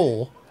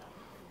control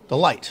the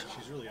light.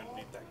 She's really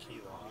underneath that key,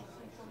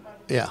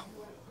 though. Yeah.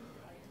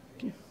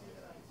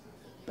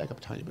 Back up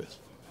a tiny bit.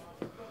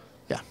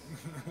 Yeah.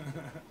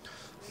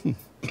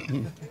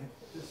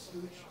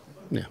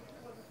 Yeah.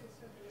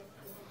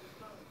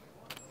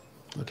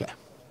 Okay.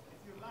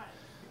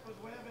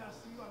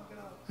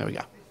 There we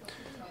go.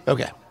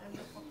 Okay.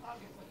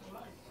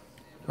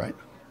 Right.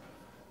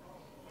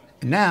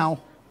 Now,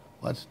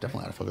 well, that's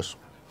definitely out of focus.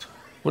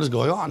 What is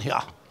going on here?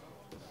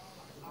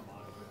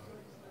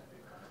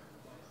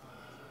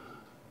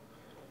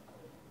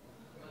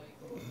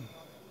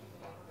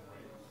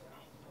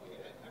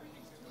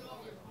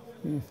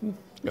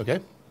 Okay.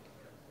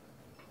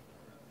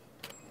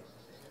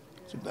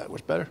 See if that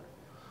works better.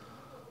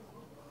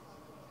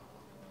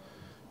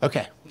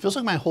 Okay. Feels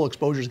like my whole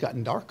exposure's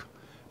gotten dark,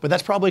 but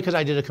that's probably because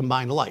I did a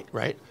combined light,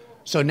 right?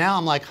 So now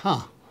I'm like,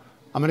 I'm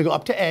going to go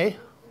up to A, and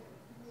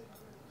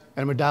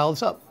I'm going to dial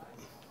this up.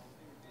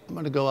 I'm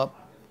going to go up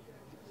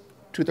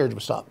 2/3 of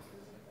a stop.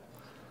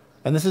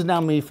 And this is now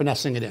me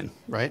finessing it in,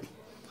 right?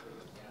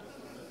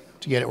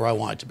 To get it where I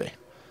want it to be.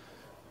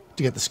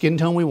 To get the skin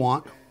tone we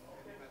want.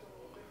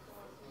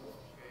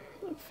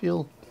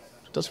 It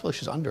does feel like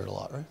she's under it a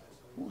lot, right?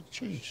 What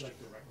changed?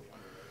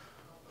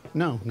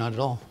 No, not at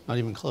all. Not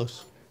even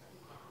close.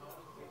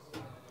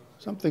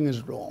 Something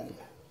is wrong.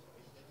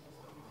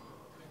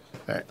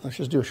 All right, let's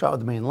just do a shot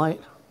with the main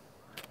light.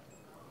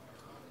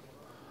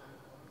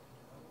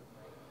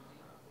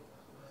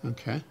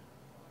 Okay.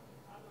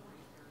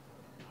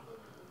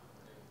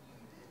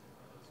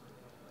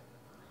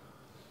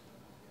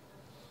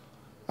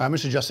 I'm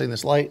just adjusting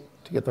this light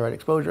to get the right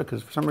exposure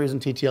because for some reason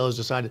TTL has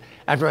decided,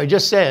 after I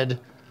just said,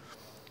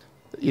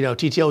 you know,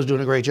 TTL was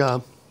doing a great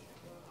job.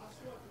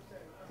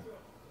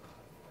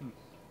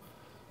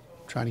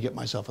 Trying to get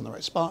myself in the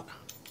right spot.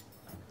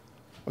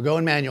 We're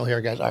going manual here,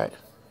 guys. All right,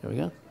 here we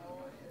go.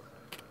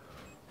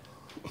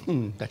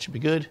 That should be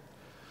good.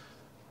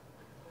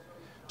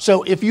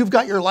 So if you've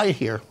got your light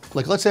here,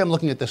 like let's say I'm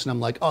looking at this and I'm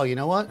like, oh, you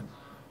know what?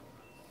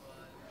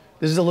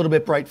 This is a little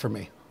bit bright for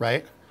me,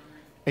 right?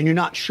 And you're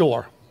not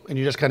sure, and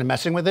you're just kind of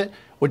messing with it.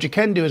 What you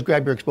can do is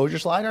grab your exposure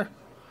slider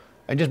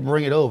and just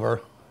bring it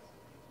over.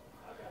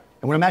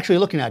 And what I'm actually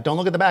looking at, don't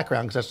look at the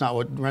background because that's not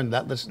what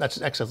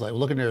that's excess light. We're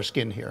looking at her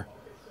skin here.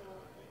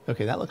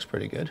 Okay, that looks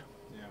pretty good.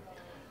 Yeah.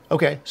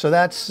 Okay, so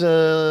that's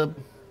looks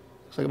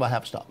like about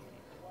half a stop.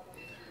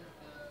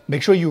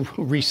 Make sure you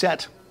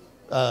reset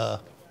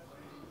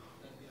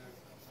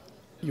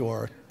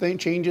your thing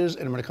changes,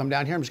 and I'm going to come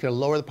down here. I'm just going to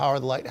lower the power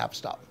of the light half a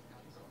stop.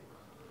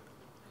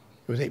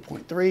 It was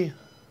 8.3,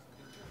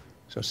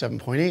 so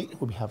 7.8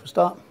 will be half a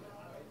stop.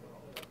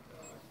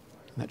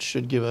 And that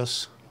should give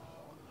us.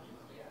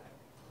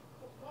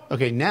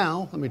 Okay,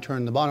 now let me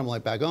turn the bottom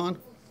light back on.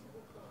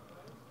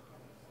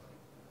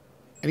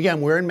 And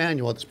again, we're in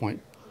manual at this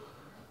point.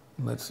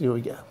 Let's see what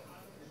we get.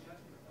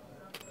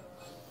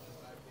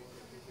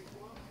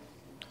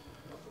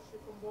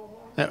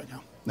 There we go.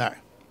 All right.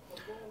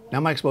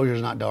 Now my exposure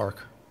is not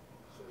dark.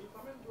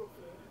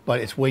 but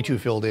it's way too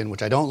filled in,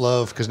 which I don't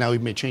love because now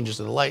we've made changes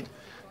to the light.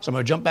 So I'm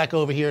going to jump back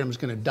over here and I'm just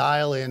going to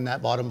dial in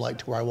that bottom light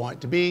to where I want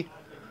it to be.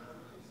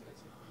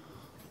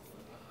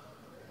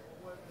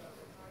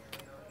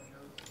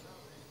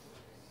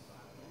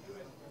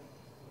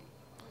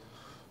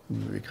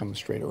 Maybe come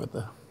straighter with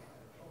the.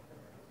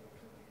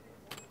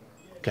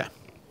 Okay.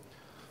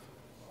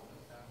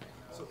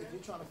 So if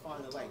you're trying to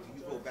find the light, do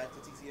you go back to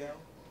TTL?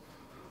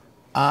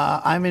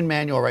 I'm in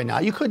manual right now.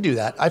 You could do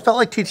that. I felt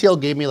like TTL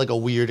gave me like a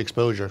weird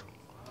exposure.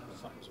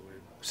 Something's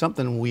weird.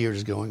 Something weird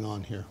is going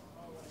on here.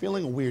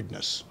 Feeling a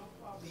weirdness.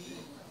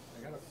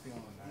 I got a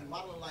feeling The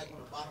modeling light,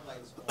 the bottom light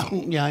is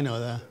on. Yeah, I know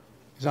that.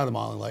 It's not the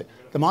modeling light.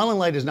 The modeling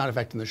light is not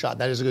affecting the shot.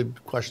 That is a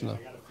good question, though. I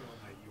got a feeling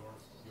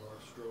that your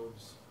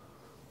strobes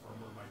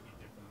firmware might be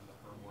different than the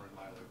firmware in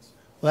my lights.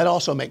 Well, that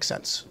also makes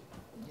sense.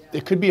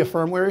 It could be a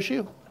firmware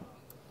issue.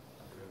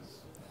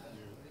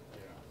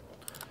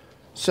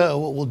 So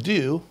what we'll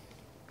do,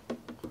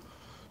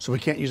 so we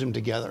can't use them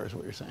together is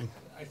what you're saying.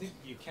 I think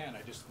you can.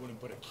 I just wouldn't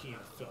put a key in a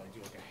fill. I'd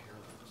do like a hair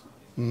light or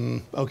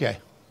something. Okay.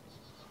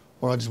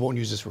 Or I just won't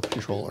use this for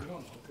controller.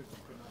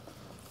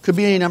 Could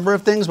be any number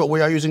of things, but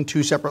we are using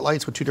two separate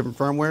lights with two different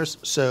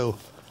firmwares. So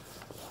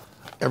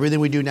everything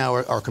we do now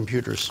are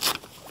computers.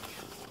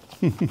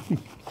 I'm going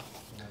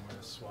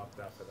to swap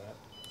that for that.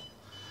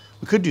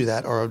 We could do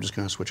that, or I'm just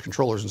going to switch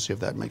controllers and see if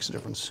that makes a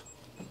difference.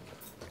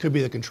 Could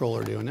be the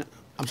controller doing it.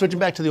 I'm switching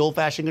back to the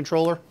old-fashioned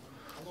controller.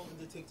 How long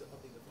did it take to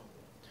update the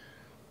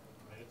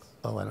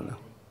phone? Oh, I don't know.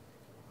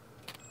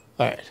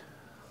 All right.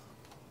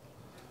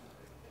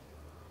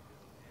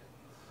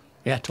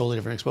 Yeah, totally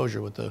different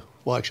exposure with the,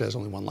 well, actually, there's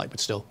only one light, but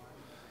still.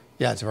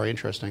 Yeah, it's very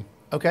interesting.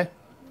 Okay.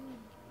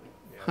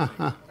 I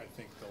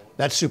think they'll.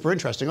 That's super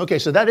interesting. Okay,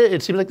 so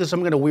it seems like there's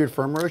some kind of weird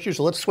firmware issue.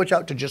 So let's switch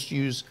out to just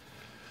use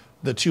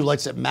the two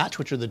lights that match,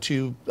 which are the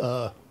two,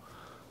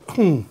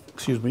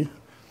 excuse me.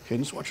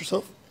 Cadence, watch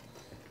yourself.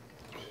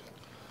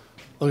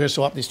 We're going to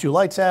swap these two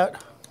lights out.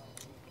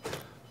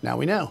 Now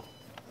we know.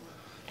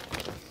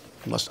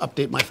 I must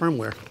update my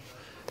firmware,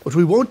 which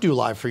we won't do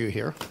live for you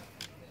here.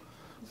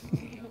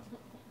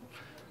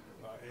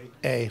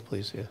 A,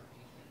 please, yeah.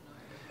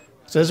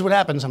 So this is what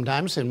happens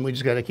sometimes, and we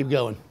just got to keep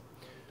going.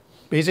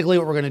 Basically,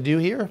 what we're going to do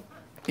here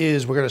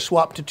is we're going to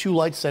swap to two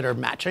lights that are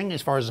matching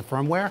as far as the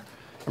firmware,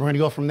 and we're going to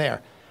go from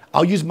there.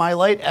 I'll use my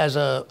light as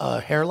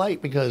a hair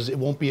light because it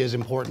won't be as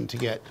important to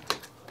get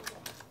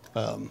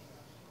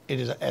it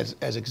is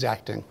as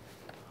exacting.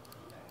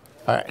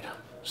 All right,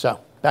 so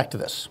back to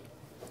this.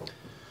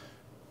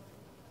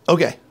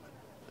 Okay,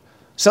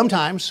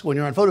 sometimes when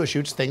you're on photo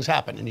shoots, things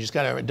happen, and you just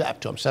got to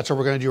adapt to them. So that's what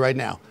we're going to do right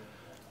now.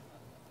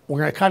 We're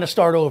going to kind of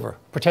start over.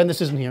 Pretend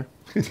this isn't here.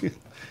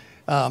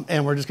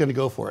 And we're just going to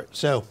go for it.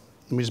 So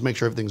let me just make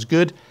sure everything's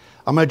good.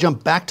 I'm going to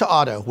jump back to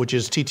auto, which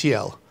is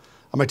TTL.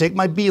 I'm going to take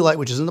my B light,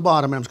 which is in the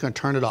bottom, and I'm just going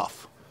to turn it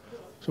off.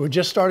 So we're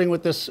just starting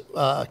with this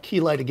key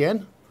light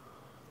again,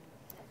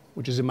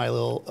 which is in my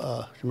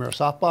little Chimera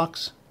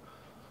softbox.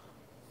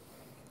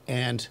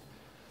 And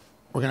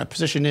we're going to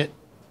position it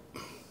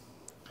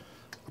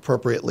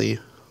appropriately.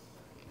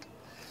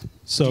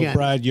 So Again.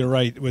 Brad, you're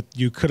right.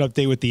 You could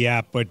update with the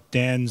app, but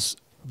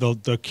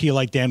the key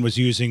light Dan was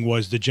using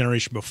was the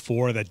generation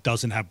before that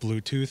doesn't have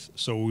Bluetooth,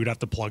 so we'd have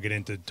to plug it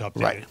in to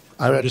update Right. it.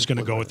 I So would I'm just have going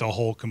to to go plug with the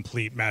whole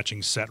complete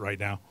matching set right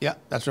now. Yeah,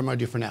 that's what I'm going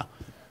to do for now.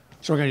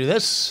 So we're going to do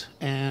this,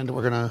 and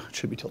we're going to,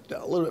 should be tilted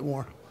down a little bit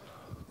more.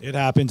 It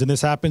happens, and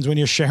this happens when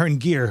you're sharing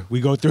gear.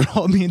 We go through it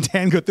all. Me and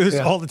Dan go through this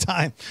Yeah. all the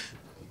time.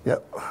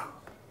 Yep. All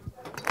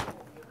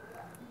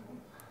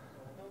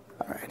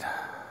right.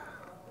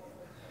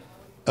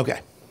 Okay.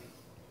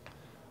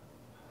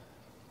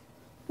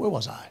 Where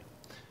was I?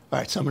 All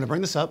right, so I'm going to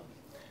bring this up,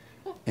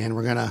 and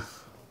we're going to,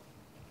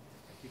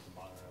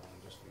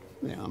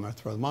 yeah, I'm going to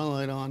throw the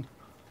monolight on.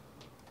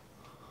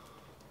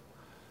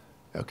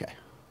 Okay.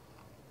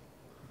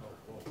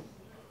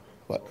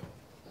 What?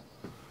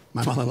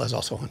 My monolight is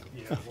also on.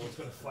 Yeah, well, it's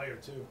going to fire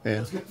too.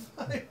 Yeah.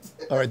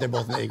 All right, they're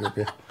both in the A group,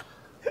 yeah.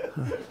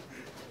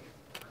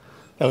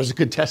 That was a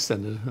good test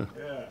then.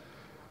 Yeah.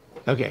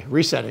 Okay,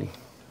 resetting.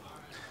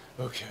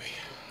 Okay.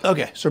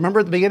 Okay, so remember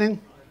at the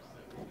beginning?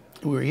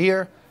 We were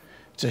here.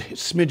 It's a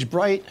smidge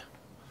bright.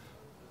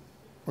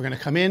 We're going to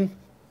come in.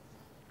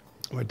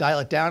 I'm going to dial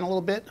it down a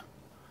little bit.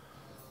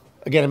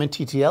 Again, I'm in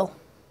TTL.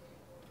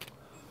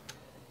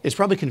 It's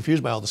probably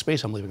confused by all the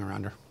space I'm leaving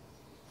around her.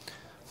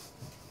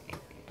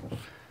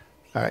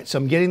 All right, so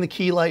I'm getting the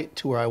key light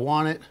to where I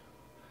want it.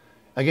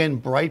 Again,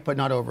 bright but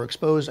not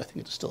overexposed. I think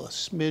it's still a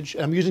smidge.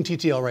 I'm using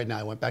TTL right now.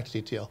 I went back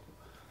to TTL.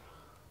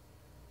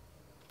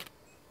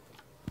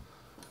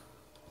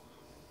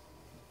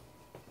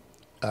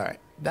 All right,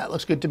 that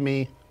looks good to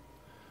me.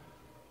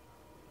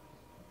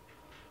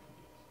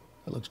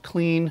 It looks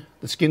clean.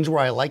 The skin's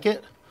where I like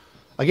it.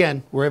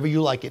 Again, wherever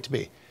you like it to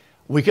be.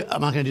 I'm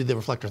not going to do the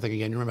reflector thing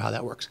again. You remember how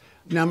that works.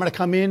 Now I'm going to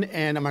come in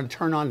and I'm going to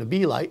turn on the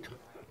B light.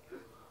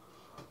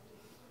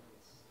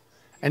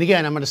 And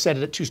again, I'm going to set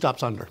it at 2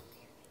 stops under.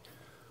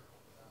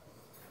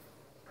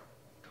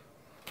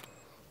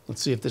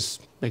 Let's see if this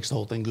makes the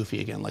whole thing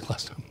goofy again like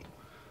last time.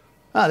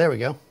 Ah, there we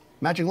go.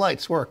 Matching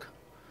lights work.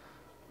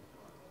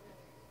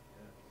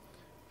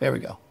 There we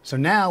go. So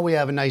now we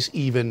have a nice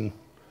even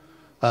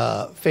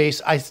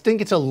face. I think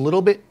it's a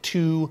little bit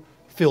too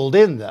filled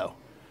in though.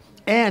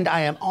 And I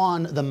am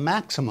on the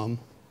maximum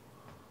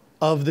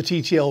of the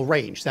TTL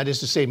range. That is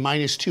to say,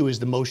 -2 is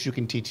the most you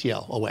can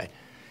TTL away.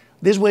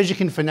 There's ways you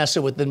can finesse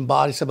it within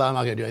body, so I'm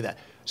not gonna do that.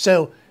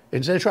 So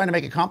instead of trying to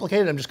make it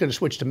complicated, I'm just gonna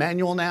switch to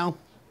manual now.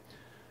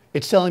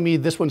 It's telling me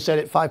this one's set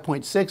at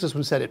 5.6, this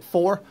one's set at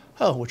 4.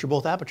 Oh, which are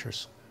both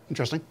apertures.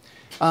 Interesting.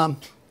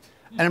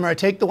 And I'm gonna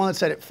take the one that's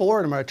set at 4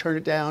 and I'm gonna turn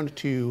it down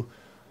to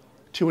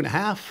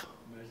 2.5.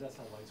 That's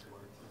how lights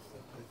work.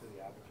 Put it to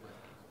the aperture.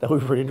 That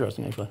would be pretty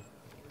interesting, actually.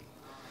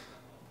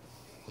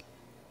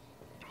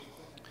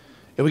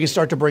 And we can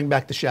start to bring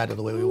back the shadow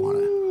the way we want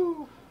it.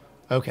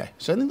 Okay,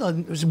 so I think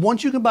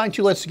once you combine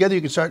two lights together,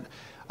 you can start.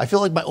 I feel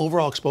like my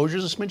overall exposure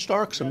is a smidge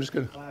dark, so I'm just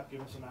gonna. Clap, give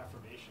him some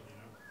affirmation,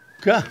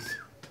 you know. God.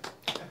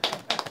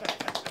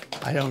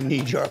 I don't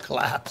need your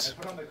collapse.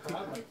 Put on the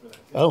crowd mic for that.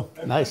 Oh,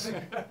 nice.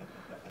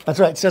 That's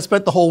right. So I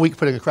spent the whole week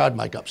putting a crowd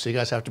mic up, so you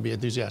guys have to be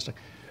enthusiastic.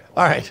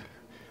 All right.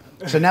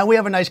 So now we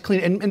have a nice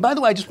clean. And by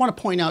the way, I just want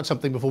to point out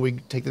something before we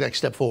take the next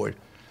step forward.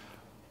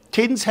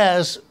 Cadence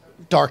has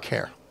dark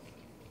hair.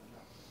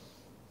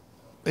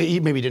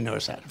 You maybe didn't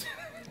notice that.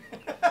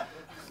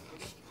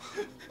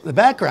 The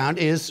background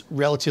is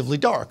relatively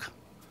dark,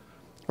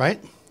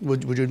 right?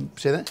 Would you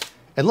say that?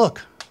 And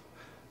look,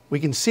 we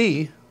can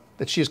see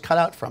that she is cut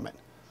out from it.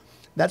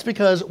 That's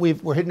because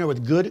we're hitting her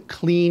with good,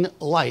 clean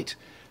light.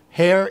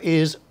 Hair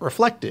is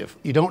reflective.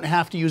 You don't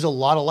have to use a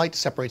lot of light to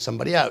separate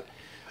somebody out.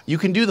 You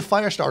can do the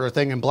fire starter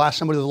thing and blast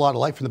somebody with a lot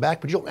of light from the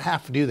back, but you don't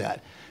have to do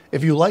that.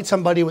 If you light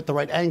somebody with the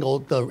right angle,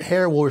 the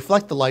hair will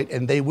reflect the light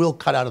and they will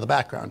cut out of the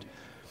background.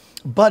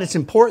 But it's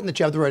important that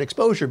you have the right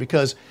exposure,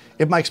 because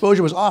if my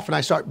exposure was off and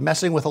I start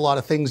messing with a lot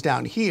of things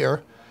down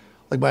here,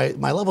 like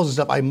my levels and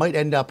stuff, I might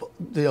end up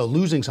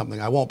losing something.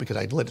 I won't, because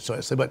I lit it so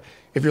nicely. But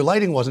if your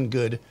lighting wasn't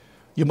good,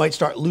 you might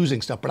start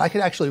losing stuff. But I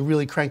could actually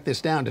really crank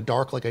this down to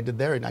dark like I did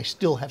there, and I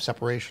still have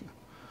separation.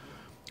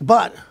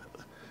 But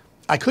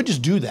I could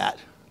just do that.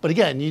 But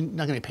again, you're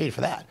not going to get paid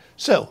for that.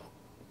 So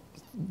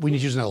we need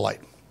to use another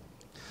light.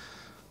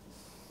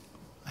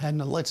 I had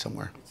another light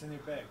somewhere. It's in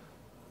your bag.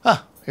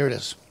 Ah, here it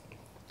is.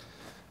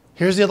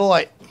 Here's the other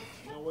light.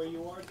 You know where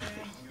you are, Dan?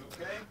 You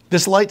okay?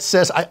 This light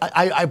says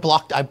I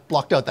blocked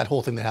out that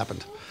whole thing that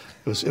happened.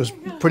 It was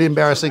pretty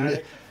embarrassing.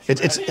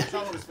 It's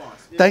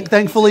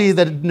thankfully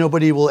that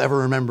nobody will ever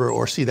remember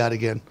or see that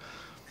again.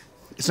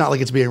 It's not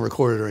like it's being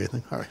recorded or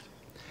anything. All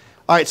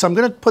right. So I'm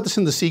going to put this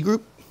in the C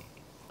group,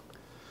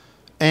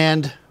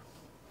 and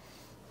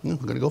I'm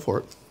going to go for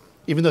it,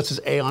 even though it says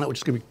A on it, which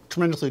is going to be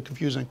tremendously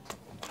confusing.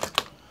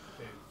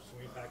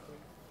 Swing it back to me.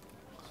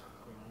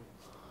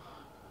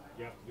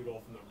 You have to do it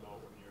all from the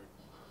remote when you're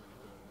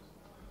doing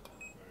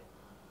this. Right.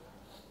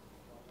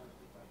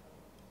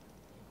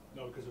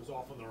 No, because it was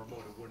off on the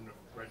remote, it wouldn't have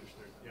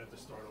registered. You have to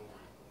start over.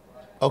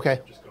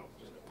 Okay. Just go. All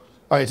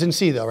right, it's in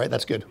C though, right?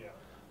 That's good. Yeah.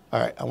 All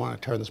right, I want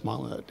to turn this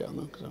model down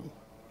though, because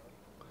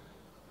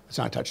it's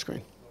not a touch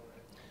screen.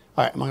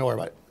 All right, I'm not going to worry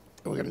about it.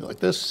 We're going to go like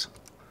this.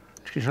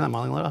 Can you turn that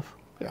modeling light off?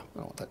 Yeah, I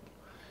don't want that.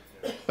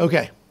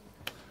 Okay.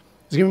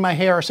 Let's give me my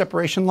hair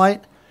separation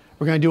light.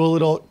 We're going to do a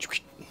little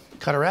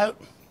cut her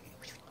out.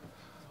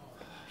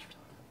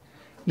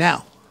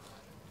 Now,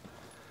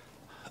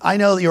 I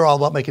know that you're all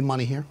about making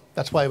money here.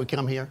 That's why we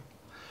come here.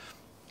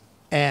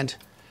 And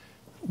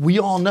we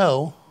all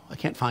know, I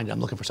can't find it. I'm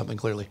looking for something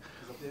clearly.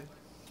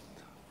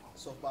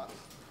 Softbox.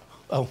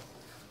 Oh,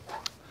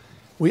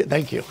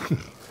 thank you.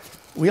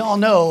 We all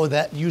know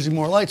that using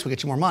more lights will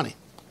get you more money.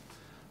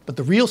 But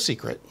the real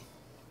secret,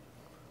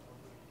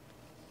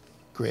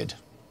 grid.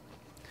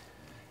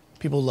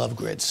 People love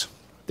grids.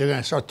 They're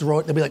going to start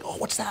throwing, they'll be like, oh,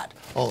 what's that?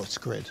 Oh, it's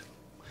grid.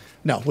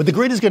 No, what the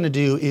grid is going to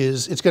do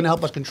is it's going to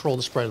help us control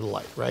the spread of the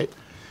light, right?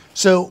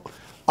 So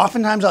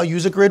oftentimes I'll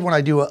use a grid when I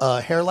do a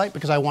hair light,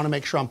 because I want to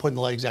make sure I'm putting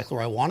the light exactly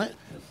where I want it.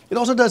 It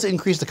also does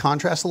increase the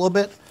contrast a little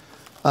bit,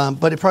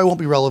 but it probably won't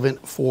be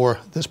relevant for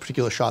this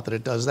particular shot that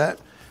it does that.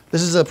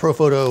 This is a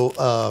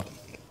Profoto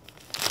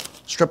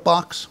strip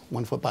box,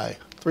 1 foot by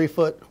 3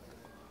 foot,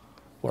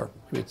 or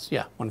it's,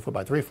 yeah, 1 foot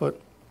by 3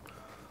 foot.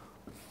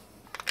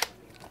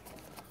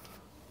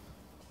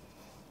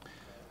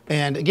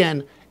 And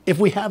again, if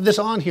we have this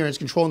on here and it's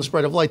controlling the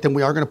spread of light, then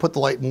we are going to put the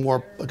light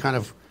more kind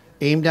of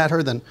aimed at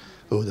her than,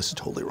 oh, this is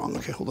totally wrong.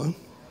 Okay, hold on.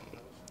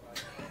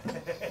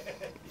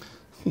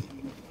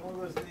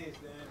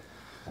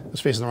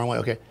 It's facing the wrong way,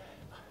 okay.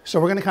 So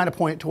we're going to kind of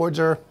point towards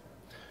her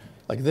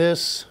like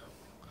this.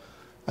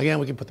 Again,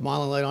 we can put the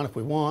modeling light on if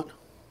we want.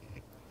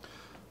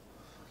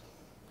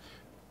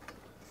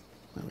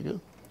 There we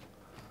go.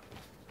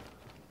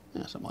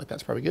 Yeah, something like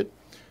that's probably good.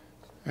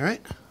 All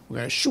right, we're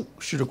going to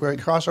shoot a right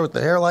across her with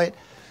the hair light.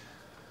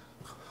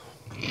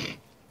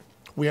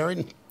 We're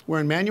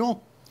in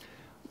manual.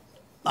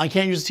 I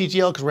can't use the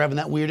TTL because we're having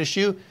that weird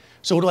issue.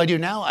 So what do I do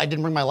now? I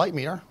didn't bring my light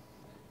meter.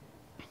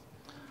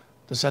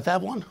 Does Seth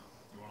have one?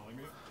 You want a light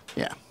meter?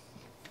 Yeah.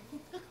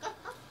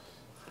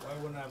 Why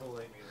wouldn't I have a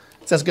light meter?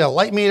 Seth's got a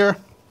light meter.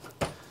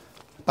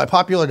 By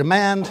popular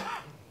demand.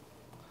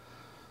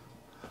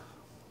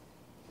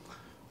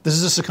 This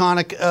is a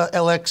Sekonic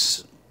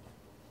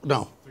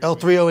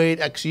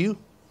L308XU.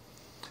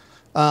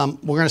 We're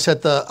going to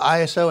set the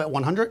ISO at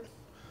 100,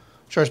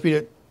 shutter speed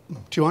at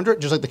 200,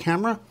 just like the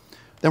camera.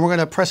 Then we're going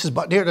to press this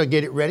button here to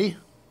get it ready.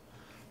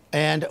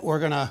 And we're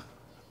going to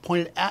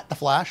point it at the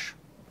flash.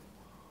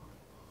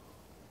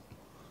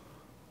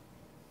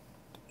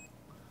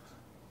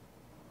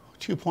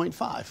 .5.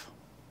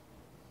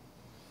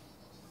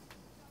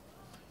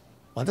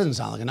 Well, that doesn't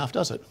sound like enough,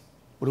 does it?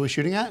 What are we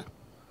shooting at?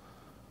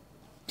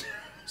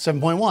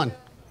 7.1.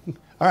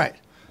 All right.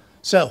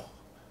 So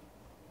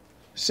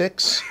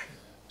 6.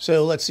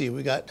 So let's see.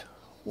 We got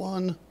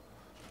 1.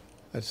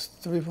 That's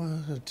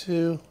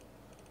 3.2.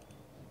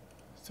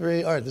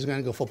 3. All right. This is going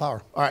to go full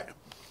power. All right.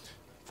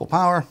 Full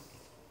power.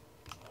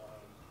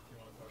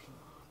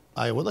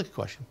 I would like a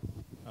question.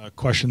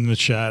 Question in the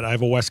chat. I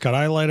have a Westcott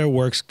highlighter.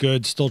 Works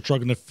good. Still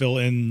struggling to fill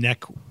in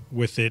neck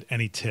with it.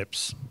 Any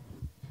tips?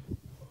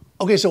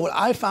 Okay, so what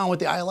I found with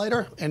the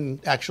highlighter, and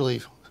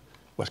actually,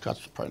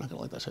 Westcott's probably not going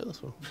to like that. Say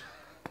this.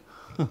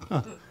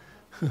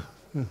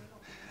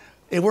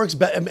 It works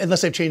better,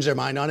 unless they've changed their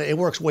mind on it. It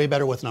works way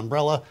better with an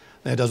umbrella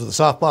than it does with a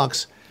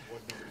softbox.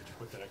 What number did you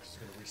put that? I'm just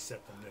going to reset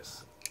from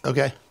this.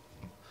 Okay.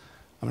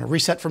 I'm going to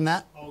reset from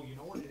that. Oh, you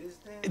know what it is,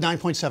 Dan?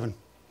 9.7.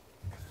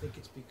 I think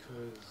it's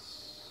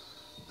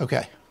because...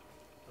 Okay.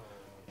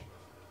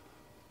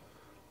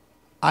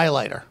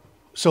 Eyelighter.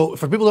 So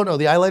for people who don't know,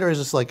 the eyelighter is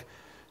this like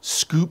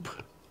scoop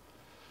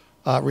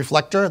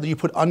reflector that you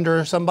put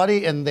under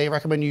somebody, and they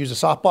recommend you use a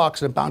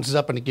softbox, and it bounces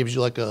up and it gives you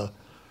like a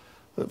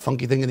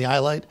funky thing in the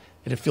eyelight,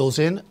 and it fills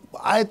in.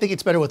 I think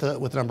it's better with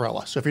an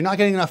umbrella. So if you're not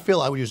getting enough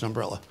fill, I would use an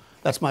umbrella.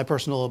 That's my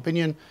personal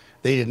opinion.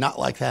 They did not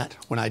like that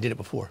when I did it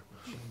before.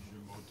 Change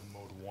your mode to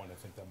mode 1. I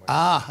think that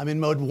might I'm in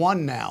mode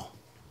 1 now,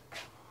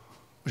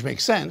 which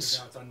makes sense.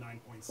 Now it's on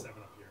 9.7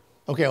 up here.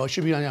 Okay, well, it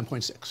should be on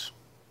 9.6.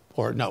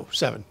 Or no,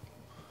 7.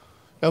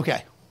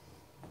 Okay.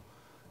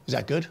 Is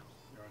that good?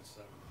 You're on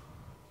 7.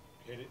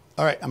 Hit it.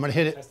 All right, I'm going to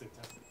hit it. Test it.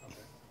 Okay.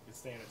 It's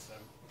staying at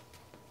 7.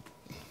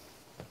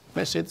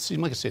 May I say it?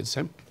 Seems like it stayed the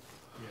same.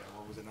 Yeah,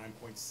 well, it was at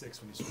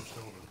 9.6 when you switched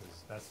over,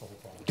 because that's the whole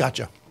problem.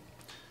 Gotcha.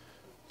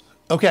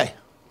 Okay.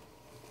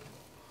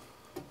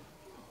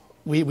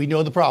 We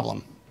know the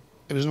problem.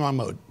 It was in the wrong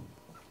mode.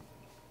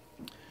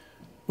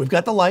 We've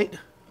got the light.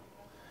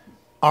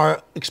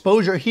 Our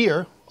exposure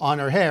here on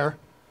her hair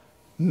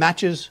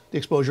matches the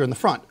exposure in the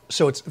front.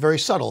 So it's very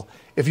subtle.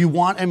 If you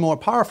want a more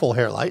powerful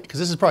hair light, because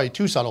this is probably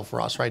too subtle for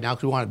us right now,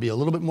 because we want it to be a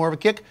little bit more of a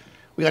kick,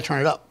 we got to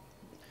turn it up.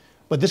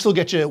 But this will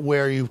get you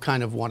where you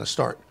kind of want to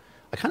start.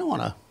 I kind of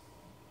want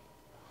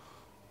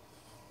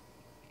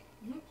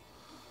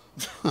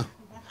to...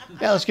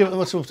 Yeah, let's give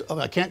it...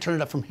 I can't turn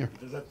it up from here.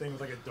 There's that thing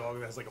with like a dog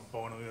that has like a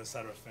bone on the other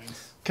side of a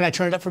fence. Can I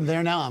turn it up from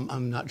there now?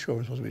 I'm not sure what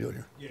we're supposed to be doing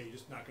here. Yeah, you're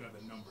just not going to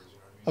have the numbers, you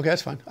know what I mean? Okay,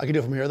 that's fine. I can do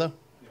it from here, though?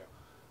 Yeah.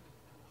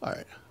 All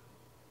right.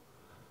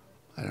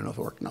 I don't know if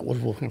it worked or not.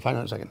 We'll find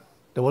out in a second.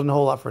 There wasn't a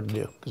whole lot for it to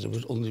do, because it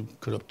was only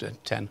could up to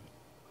 10.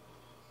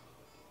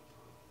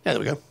 Yeah, there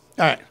we go.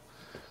 All right.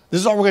 This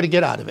is all we're going to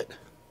get out of it.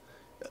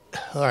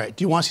 All right.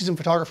 Do you want to see some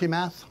photography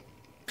math?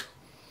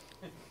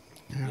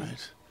 All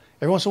right.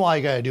 Every once in a while,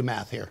 you got to do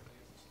math here.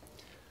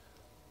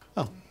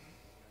 Oh,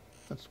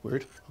 that's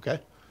weird. Okay.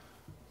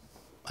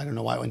 I don't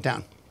know why it went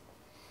down.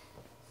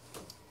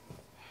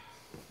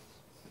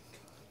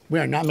 We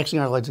are not mixing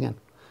our lights again.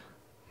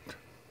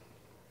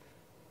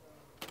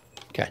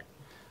 Okay.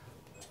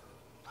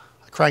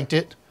 I cranked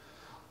it.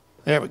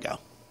 There we go.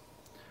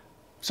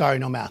 Sorry,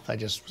 no math. I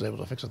just was able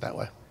to fix it that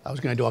way. I was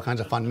going to do all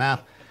kinds of fun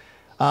math.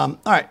 All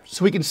right,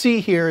 so we can see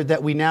here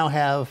that we now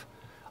have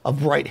a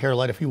bright hair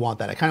light if you want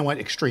that. I kind of went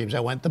extremes. I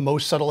went the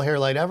most subtle hair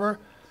light ever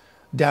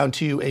down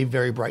to a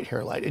very bright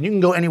hair light. And you can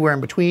go anywhere in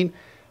between.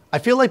 I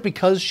feel like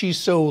because she's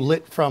so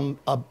lit from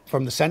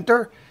the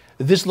center,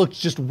 this looks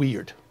just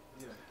weird,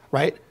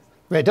 right?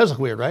 Right, it does look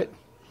weird, right?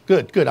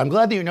 Good, good. I'm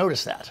glad that you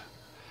noticed that.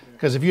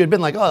 Because if you had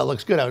been like, oh, it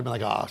looks good, I would have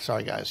been like, oh,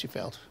 sorry, guys, you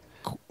failed.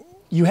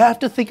 You have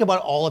to think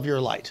about all of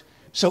your light.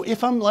 So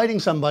if I'm lighting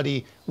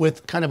somebody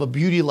with kind of a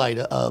beauty light,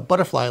 a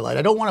butterfly light,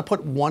 I don't want to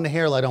put one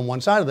hair light on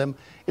one side of them.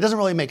 It doesn't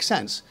really make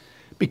sense.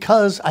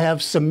 Because I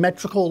have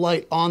symmetrical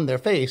light on their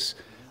face,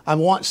 I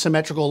want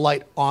symmetrical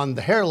light on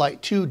the hair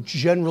light too,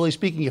 generally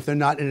speaking, if they're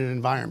not in an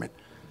environment.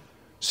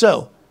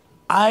 So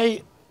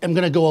I am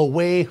going to go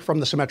away from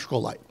the symmetrical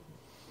light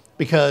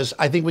because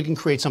I think we can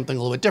create something a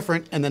little bit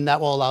different, and then that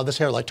will allow this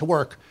hair light to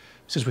work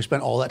since we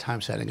spent all that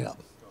time setting it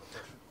up.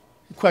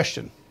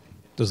 Question.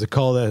 Does the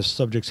color of the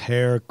subject's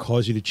hair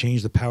cause you to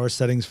change the power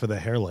settings for the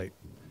hair light?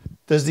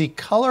 Does the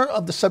color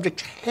of the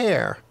subject's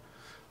hair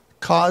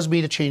cause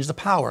me to change the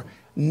power?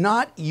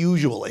 Not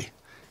usually.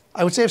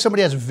 I would say if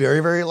somebody has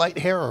very, very light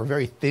hair or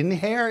very thin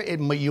hair,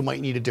 you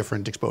might need a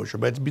different exposure,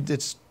 but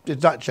it's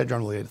not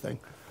generally a thing.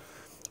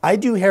 I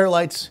do hair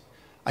lights.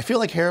 I feel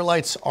like hair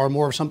lights are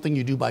more of something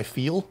you do by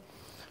feel.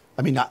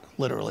 I mean, not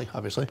literally,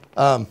 obviously,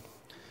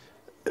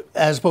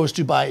 as opposed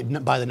to by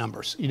the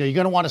numbers. You know, you're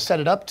going to want to set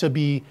it up to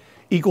be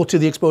equal to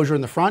the exposure in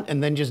the front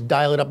and then just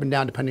dial it up and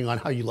down depending on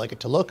how you like it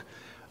to look.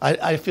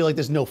 I feel like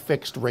there's no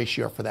fixed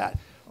ratio for that.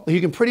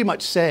 You can pretty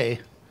much say,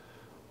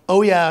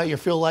 oh yeah, your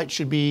fill light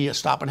should be a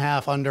stop and a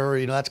half under,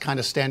 you know, that's kind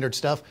of standard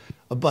stuff.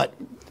 But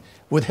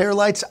with hair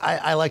lights,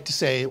 I like to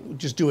say,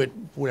 just do it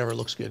whatever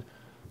looks good.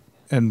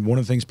 And one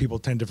of the things people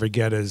tend to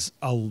forget is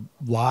a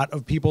lot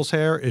of people's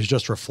hair is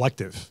just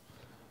reflective.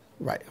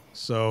 Right.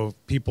 So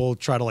people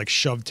try to like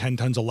shove 10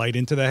 tons of light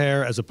into the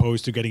hair as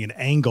opposed to getting an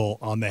angle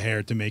on the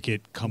hair to make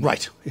it come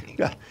Right.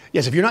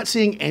 Yes, if you're not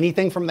seeing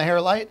anything from the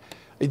hair light,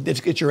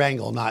 it's your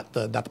angle, not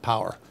the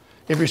power.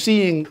 If you're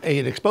seeing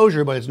an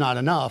exposure but it's not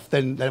enough,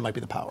 then it might be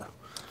the power.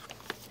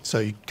 So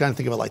you kind of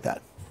think of it like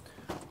that.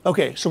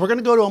 Okay, so we're going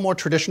to go to a more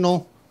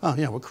traditional, oh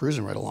yeah, we're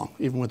cruising right along,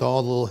 even with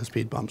all the little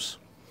speed bumps.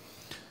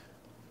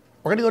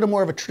 We're going to go to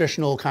more of a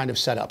traditional kind of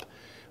setup.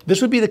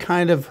 This would be the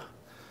kind of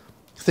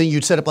thing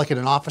you'd set up like in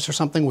an office or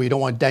something where you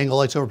don't want dangle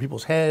lights over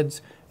people's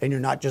heads and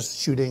you're not just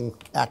shooting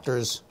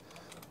actors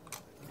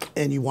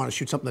and you want to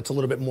shoot something that's a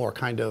little bit more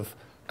kind of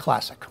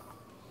classic.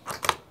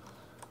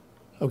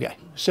 Okay,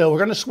 so we're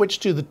going to switch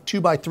to the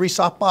 2x3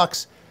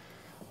 softbox.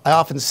 I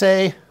often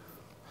say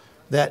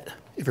that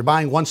if you're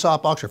buying one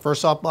softbox or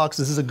first softbox,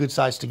 this is a good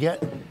size to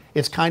get.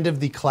 It's kind of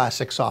the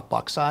classic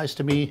softbox size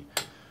to me,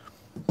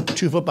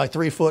 2 foot by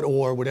 3 foot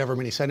or whatever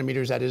many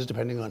centimeters that is,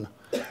 depending on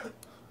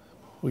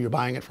who you're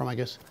buying it from, I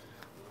guess.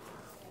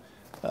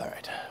 All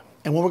right,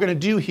 and what we're going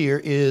to do here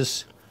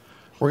is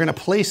we're going to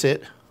place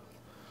it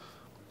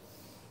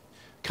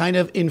kind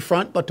of in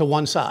front, but to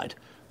one side.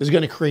 This is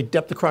going to create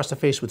depth across the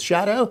face with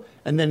shadow,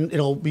 and then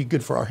it'll be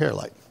good for our hair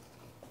light.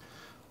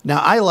 Now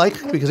I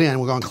like, because again,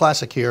 we're going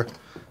classic here,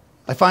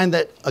 I find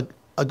that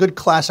a good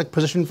classic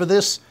position for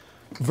this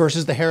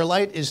versus the hair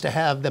light is to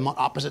have them on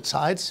opposite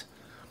sides.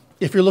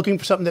 If you're looking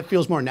for something that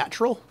feels more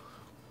natural,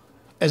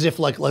 as if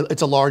like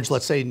it's a large,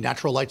 let's say,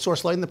 natural light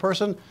source lighting the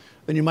person,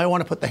 then you might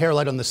want to put the hair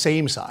light on the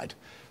same side.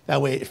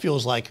 That way it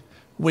feels like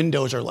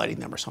windows are lighting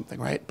them or something,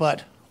 right?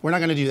 But we're not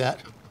going to do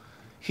that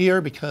here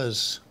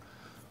because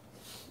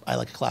I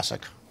like a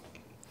classic.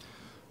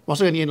 I'm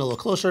also going to get in a little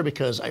closer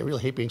because I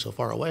really hate being so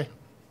far away.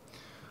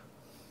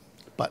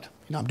 But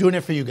you know, I'm doing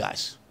it for you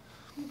guys.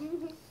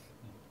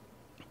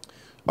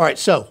 All right,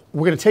 so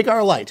we're going to take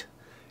our light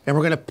and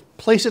we're going to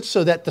place it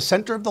so that the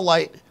center of the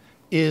light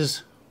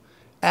is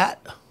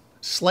at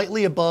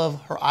slightly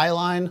above her eye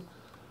line.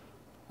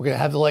 We're going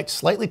to have the light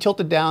slightly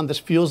tilted down. This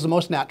feels the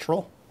most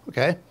natural,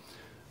 okay?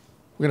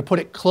 We're going to put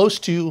it close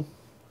to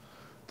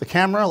the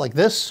camera like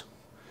this.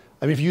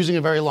 I mean, if you're using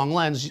a very long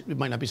lens, it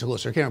might not be so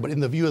close to the camera, but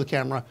in the view of the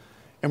camera.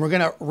 And we're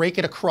going to rake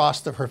it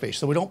across her face.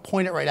 So we don't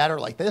point it right at her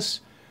like this.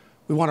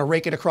 We want to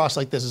rake it across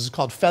like this. This is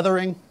called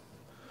feathering,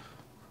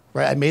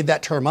 right? I made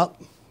that term up.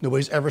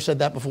 Nobody's ever said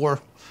that before.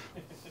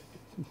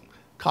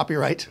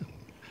 Copyright.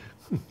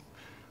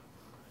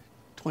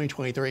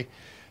 2023.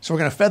 So we're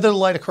going to feather the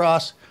light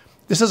across.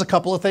 This does a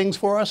couple of things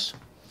for us.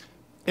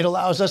 It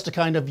allows us to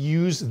kind of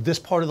use this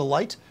part of the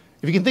light.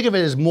 If you can think of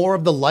it as more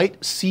of the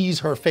light sees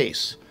her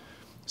face.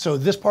 So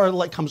this part of the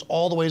light comes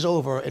all the ways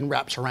over and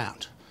wraps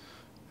around.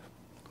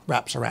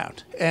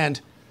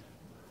 And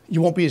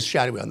you won't be as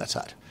shadowy on that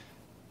side.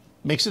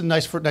 Makes it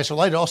nicer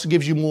light. It also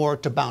gives you more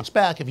to bounce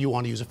back if you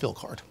want to use a fill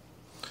card.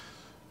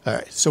 All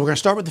right, so we're going to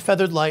start with the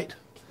feathered light.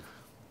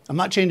 I'm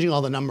not changing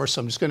all the numbers,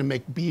 so I'm just going to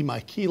make B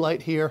my key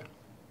light here.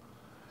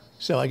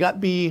 So I got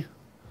B.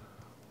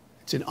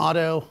 It's in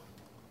auto.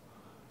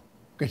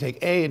 I'm going to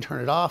take A and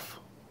turn it off.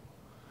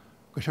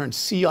 I'm going to turn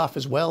C off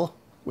as well,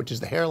 which is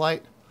the hair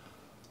light.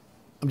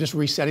 I'm just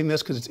resetting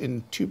this because it's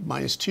in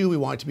 -2. We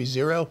want it to be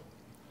 0.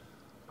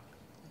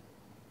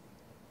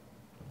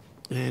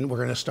 And we're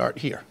going to start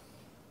here.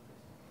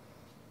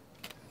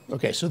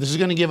 Okay, so this is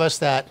going to give us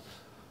that,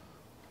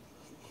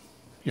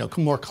 you know,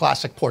 more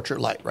classic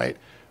portrait light, right?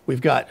 We've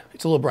got,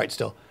 it's a little bright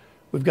still.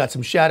 We've got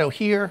some shadow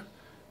here.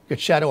 We've got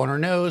shadow on her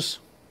nose.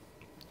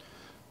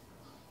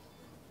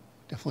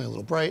 Definitely a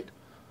little bright.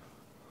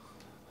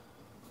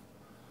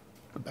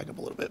 Back up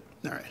a little bit.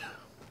 All right.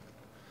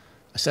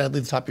 I said I'd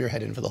leave the top of your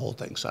head in for the whole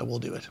thing, so I will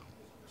do it.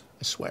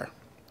 I swear.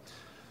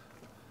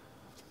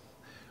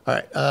 All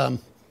right. I'm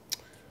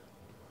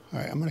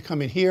going to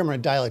come in here. I'm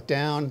going to dial it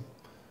down.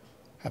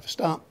 Have a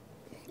stop.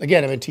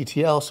 Again, I'm in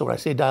TTL, so when I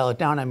say dial it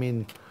down, I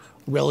mean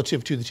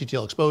relative to the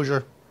TTL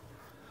exposure.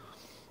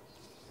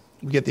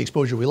 We get the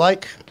exposure we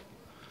like.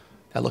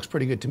 That looks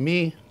pretty good to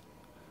me.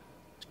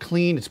 It's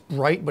clean, it's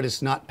bright, but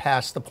it's not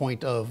past the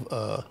point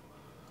of,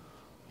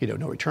 you know,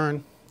 no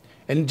return.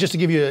 And just to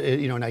give you,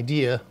 an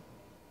idea,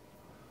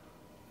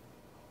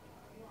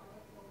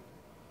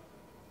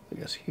 I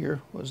guess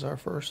here was our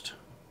first.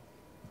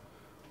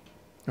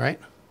 All right,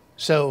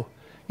 so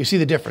you see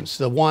the difference.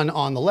 The one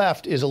on the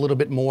left is a little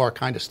bit more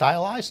kind of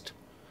stylized.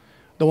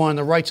 The one on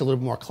the right's a little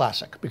bit more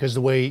classic because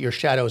the way your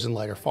shadows and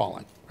light are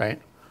falling, right?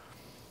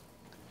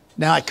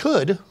 Now I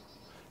could,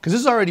 because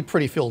this is already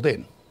pretty filled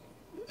in,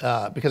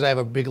 because I have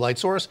a big light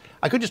source,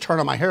 I could just turn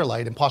on my hair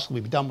light and possibly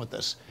be done with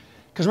this.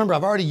 Because remember,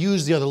 I've already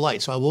used the other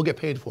light, so I will get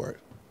paid for it.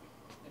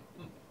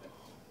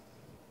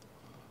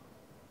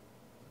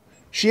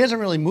 She hasn't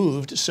really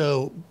moved,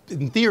 so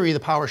in theory, the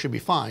power should be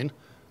fine.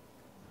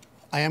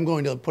 I am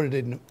going to put it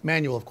in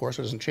manual, of course,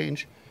 so it doesn't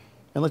change.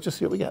 And let's just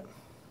see what we get.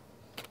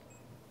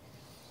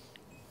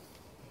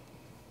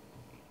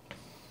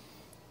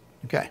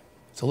 Okay,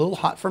 it's a little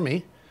hot for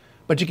me,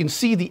 but you can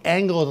see the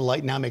angle of the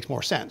light now makes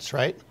more sense,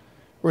 right?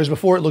 Whereas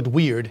before it looked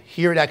weird,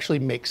 here it actually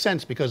makes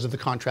sense because of the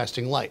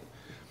contrasting light.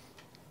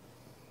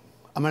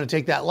 I'm gonna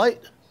take that light,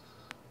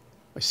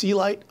 my C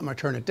light, I'm gonna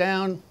turn it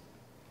down,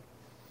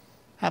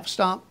 half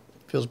stop,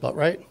 feels about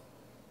right.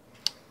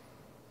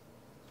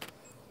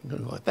 I'm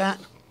gonna go like that.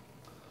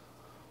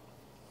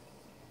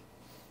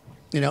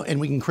 You know, and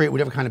we can create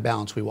whatever kind of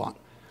balance we want.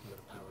 You got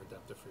a power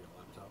adapter for your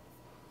laptop.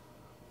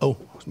 Oh,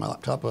 is my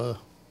laptop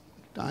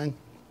dying?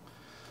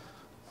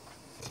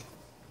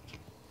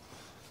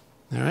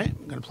 All right,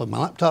 I'm gonna plug my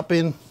laptop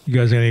in. You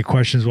guys got any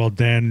questions while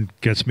Dan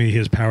gets me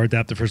his power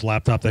adapter for his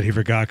laptop that he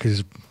forgot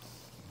because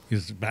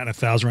he's batting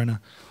 1,000 right now?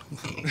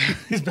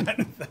 He's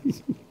batting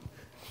 1,000.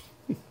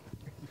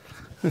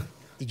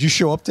 Did you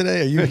show up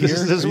today? Are you here?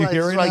 This is Are you what,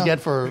 here this is right what I now? get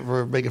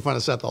for making fun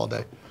of Seth all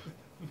day.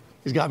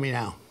 He's got me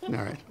now. All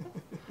right.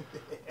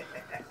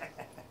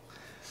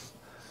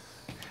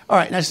 All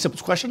right, nice simple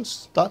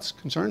questions, thoughts,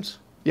 concerns?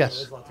 Yes.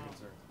 There's lots of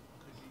concern.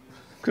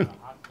 Could-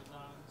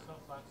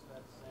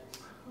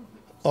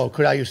 Oh,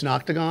 could I use an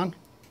octagon?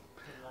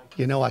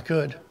 You know I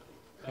could.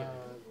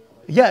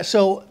 Yeah,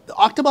 so the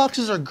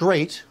octoboxes are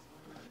great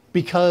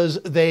because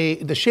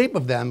the shape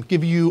of them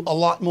give you a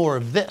lot more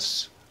of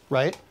this,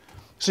 right?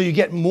 So you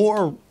get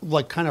more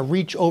like kind of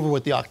reach over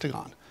with the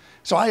octagon.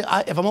 So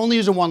if I'm only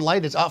using one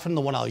light, it's often the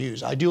one I'll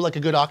use. I do like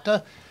a good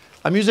octa.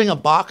 I'm using a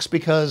box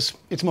because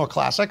it's more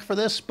classic for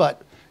this,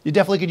 but you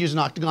definitely could use an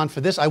octagon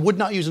for this. I would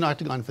not use an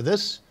octagon for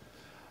this.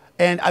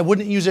 And I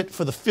wouldn't use it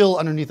for the fill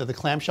underneath of the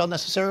clamshell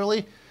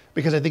necessarily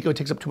because I think it would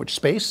take up too much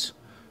space.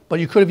 But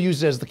you could have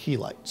used it as the key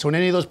light. So in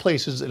any of those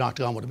places, an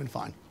octagon would have been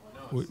fine.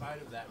 No,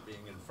 aside of that being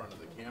in front of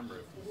the camera,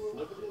 if you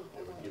flipped it,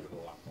 it would give it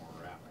a lot more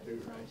wrap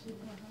too,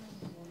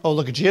 right? Oh,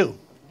 look at you.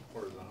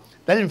 Horizontal.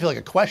 That didn't feel like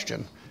a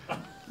question.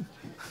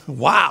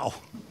 Wow.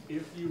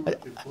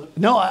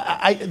 No,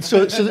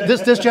 so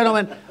this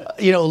gentleman,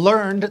 you know,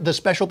 learned the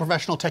special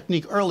professional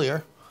technique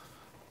earlier.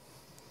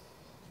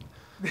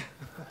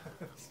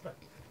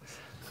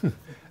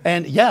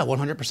 And yeah,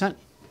 100%.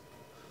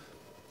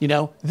 You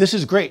know, this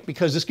is great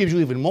because this gives you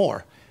even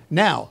more.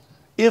 Now,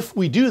 if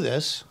we do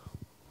this,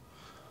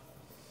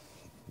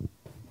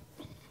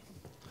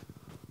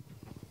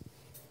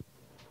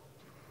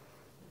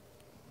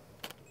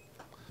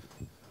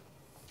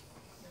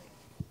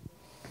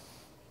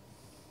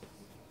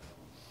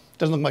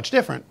 doesn't look much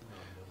different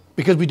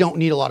because we don't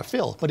need a lot of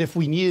fill. But if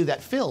we needed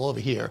that fill over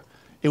here,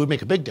 it would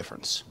make a big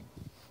difference,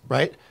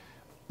 right?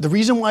 The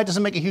reason why it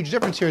doesn't make a huge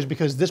difference here is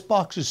because this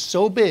box is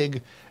so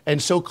big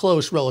and so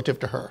close relative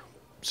to her.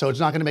 So it's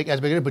not gonna make as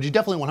big a difference, but you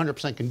definitely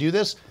 100% can do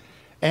this.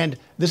 And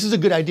this is a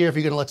good idea if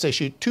you're gonna, let's say,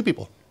 shoot 2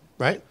 people,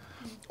 right?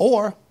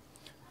 Or,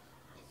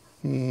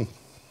 can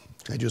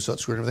I just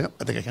screw everything up?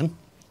 I think I can.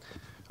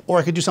 Or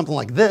I could do something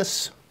like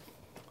this,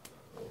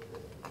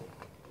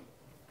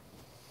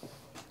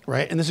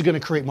 right? And this is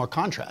gonna create more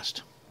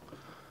contrast.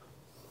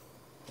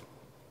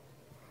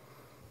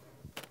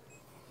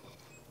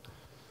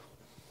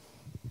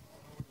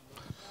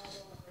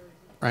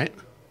 Right?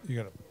 You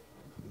got a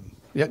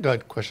Yeah, go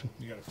ahead, question.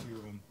 You got a few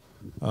of them.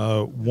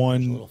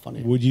 One, little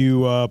funny. would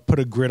you put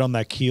a grid on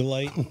that key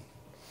light?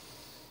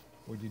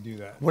 Would you do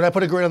that? Would I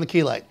put a grid on the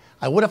key light?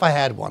 I would if I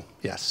had one,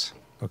 yes.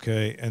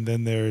 Okay, and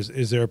then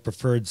is there a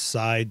preferred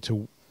side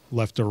to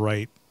left or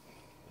right,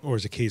 or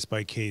is it case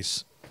by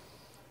case?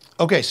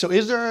 Okay, so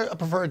is there a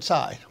preferred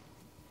side?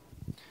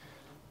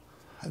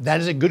 That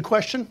is a good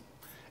question,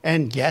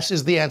 and yes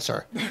is the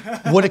answer.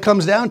 What it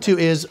comes down to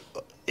is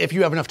if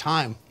you have enough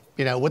time,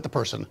 you know, with the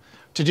person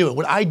to do it.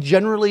 What I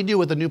generally do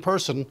with a new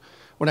person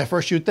when I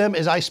first shoot them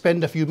is I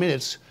spend a few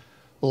minutes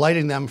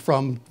lighting them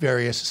from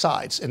various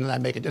sides, and then I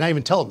make it, and I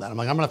even tell them that. I'm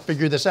like, I'm gonna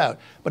figure this out.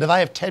 But if I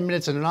have 10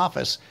 minutes in an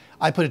office,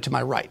 I put it to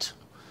my right.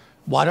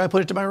 Why do I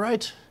put it to my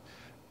right?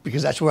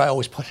 Because that's where I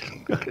always put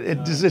it.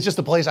 It's just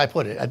the place I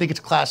put it. I think it's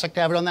classic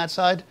to have it on that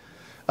side.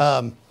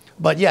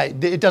 But yeah,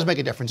 it does make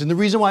a difference. And the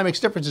reason why it makes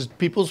a difference is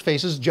people's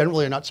faces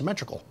generally are not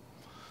symmetrical.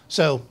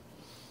 So,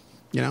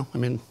 you know, I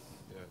mean,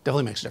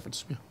 definitely makes a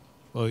difference. Yeah.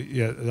 Well,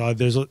 yeah,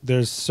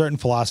 there's certain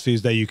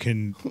philosophies that you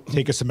can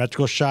take a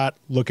symmetrical shot,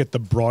 look at the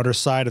broader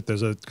side if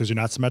because you're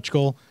not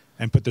symmetrical,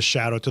 and put the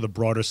shadow to the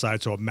broader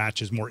side so it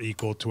matches more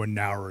equal to a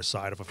narrower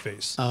side of a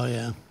face. Oh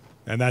yeah.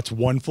 And that's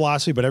one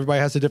philosophy, but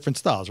everybody has the different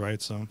styles,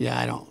 right? So Yeah,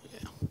 I don't.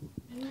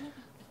 Yeah.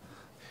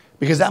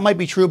 Because that might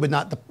be true, but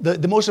not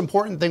the most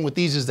important thing with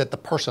these is that the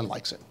person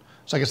likes it.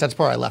 So I guess that's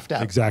part I left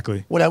out.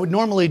 Exactly. What I would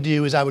normally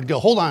do is I would go,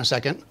 hold on a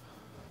second,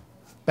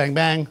 bang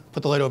bang,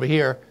 put the light over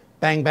here,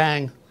 bang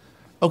bang.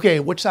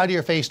 Okay, which side of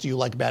your face do you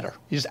like better?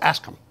 You just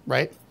ask them,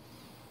 right?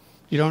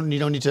 You don't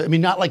need to. I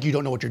mean, not like you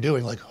don't know what you're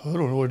doing. Like I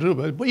don't know what to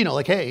do, but you know,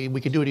 like hey, we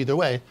could do it either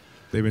way.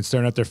 they've been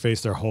staring at their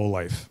face their whole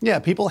life. Yeah,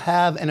 people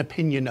have an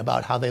opinion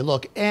about how they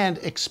look, and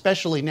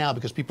especially now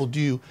because people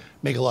do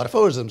make a lot of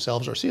photos of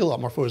themselves or see a lot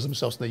more photos of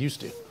themselves than they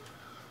used to.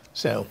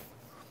 So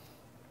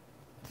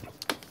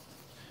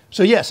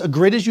yes, a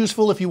grid is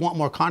useful if you want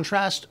more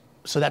contrast.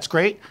 So that's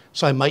great.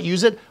 So I might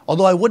use it,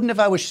 although I wouldn't if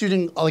I was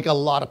shooting like a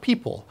lot of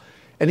people.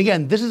 And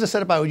again, this is a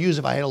setup I would use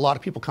if I had a lot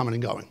of people coming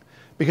and going,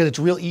 because it's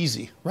real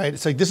easy, right?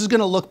 It's like, this is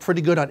gonna look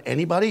pretty good on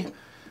anybody.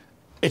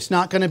 It's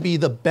not gonna be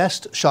the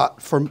best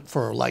shot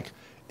for like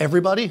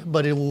everybody,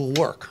 but it will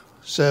work.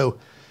 So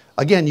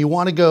again, you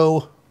wanna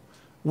go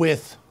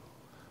with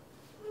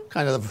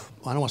kind of,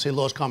 I don't want to say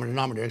lowest common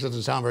denominator because it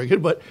doesn't sound very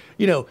good, but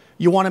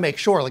you want to make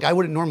sure, like I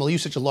wouldn't normally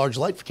use such a large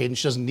light for Cadence,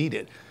 she doesn't need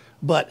it.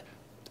 But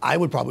I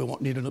would probably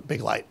need a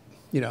big light,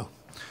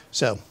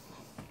 So,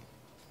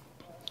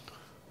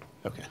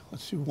 okay,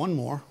 let's do one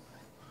more,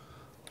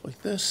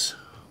 like this.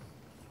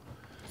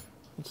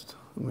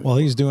 While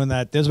he's doing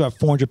that, there's about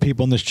 400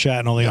 people in this chat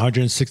and only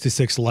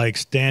 166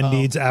 likes. Dan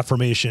needs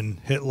affirmation.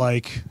 Hit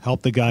like,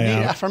 help the guy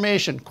out.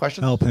 Affirmation,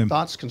 questions, help him.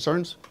 Thoughts,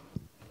 concerns?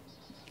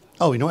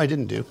 Oh, you know what I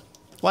didn't do?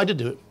 Well, I did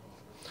do it.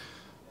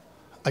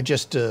 I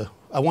just,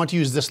 I want to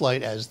use this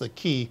light as the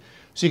key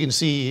so you can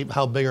see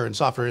how bigger and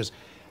softer it is.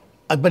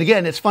 But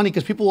again, it's funny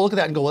because people will look at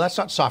that and go, well, that's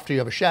not soft, you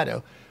have a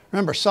shadow.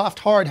 Remember, soft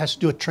hard has to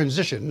do with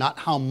transition, not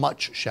how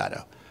much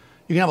shadow.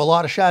 You can have a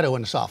lot of shadow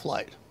in a soft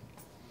light.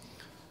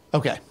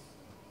 Okay.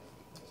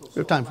 We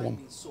have time for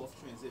one. Soft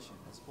transition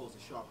as opposed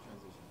to sharp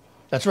transition.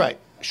 That's right.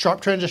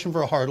 Sharp transition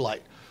for a hard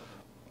light.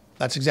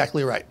 That's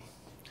exactly right.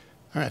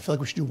 All right, I feel like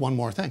we should do one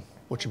more thing.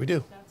 What should we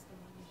do? That's the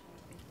one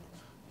you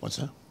should. What's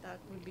that? That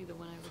would be the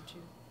one I would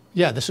choose.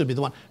 Yeah, this would be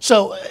the one.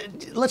 So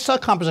let's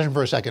talk composition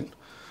for a second.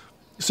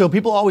 So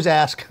people always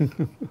ask, let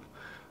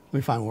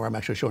me find where I'm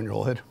actually showing your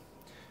whole head.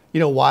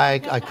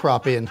 Why I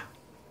crop in.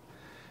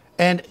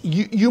 And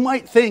you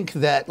might think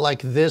that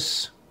like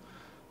this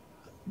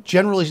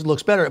generally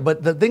looks better,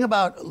 but the thing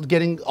about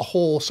getting a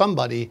whole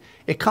somebody,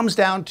 it comes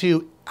down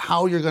to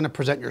how you're going to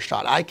present your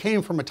shot. I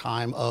came from a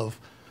time of,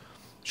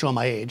 showing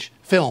my age,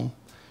 film,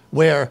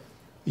 where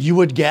you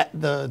would get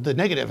the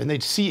negative and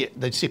they'd see it.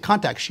 They'd see a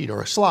contact sheet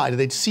or a slide and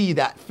they'd see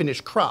that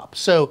finished crop.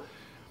 So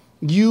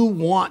you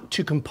want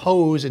to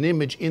compose an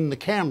image in the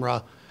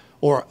camera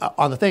or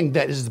on the thing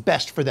that is the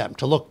best for them,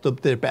 to look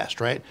their best,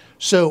 right?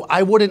 So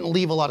I wouldn't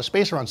leave a lot of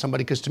space around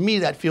somebody because to me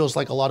that feels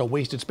like a lot of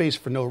wasted space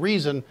for no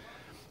reason,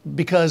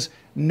 because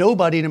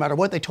nobody, no matter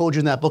what they told you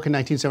in that book in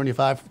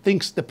 1975,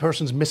 thinks the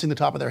person's missing the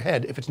top of their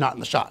head if it's not in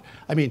the shot.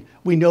 I mean,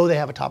 we know they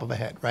have a top of a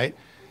head, right?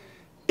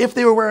 If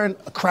they were wearing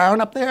a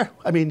crown up there,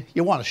 I mean,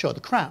 you want to show the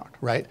crown,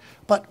 right?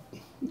 But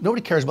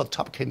nobody cares about the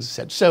top of Cadence's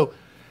head. So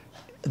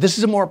this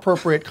is a more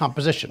appropriate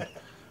composition.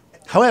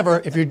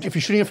 However, if you're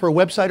shooting it for a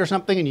website or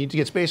something and you need to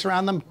get space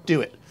around them, do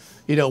it.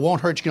 It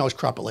won't hurt. You can always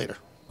crop it later.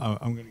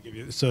 I'm going to give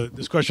you, so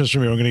this question is for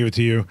me. I'm going to give it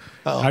to you.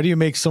 How do you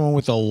make someone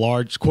with a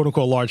large, quote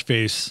unquote, large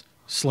face,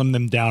 slim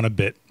them down a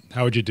bit?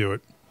 How would you do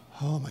it?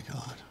 Oh my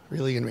God.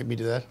 Really going to make me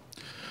do that?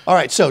 All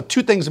right. So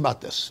 2 things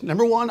about this.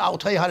 Number 1, I will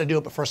tell you how to do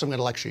it, but first I'm going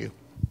to lecture you.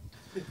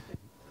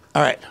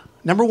 All right.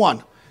 Number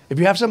 1, if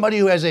you have somebody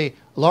who has a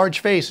large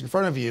face in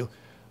front of you,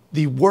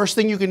 the worst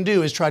thing you can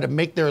do is try to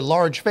make their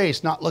large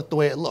face not look the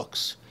way it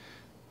looks.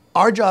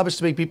 Our job is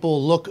to make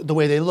people look the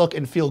way they look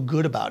and feel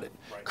good about it.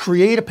 Right.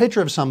 Create a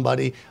picture of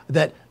somebody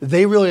that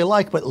they really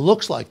like but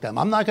looks like them.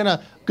 I'm not going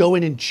to go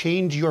in and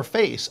change your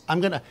face. I'm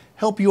going to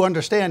help you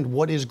understand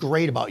what is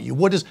great about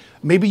you.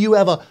 Maybe you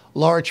have a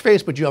large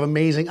face but you have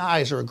amazing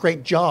eyes or a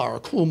great jaw or a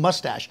cool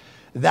mustache.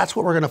 That's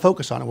what we're going to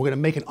focus on, and we're going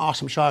to make an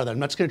awesome shot of that. I'm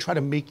not just going to try to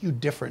make you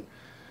different.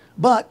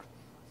 But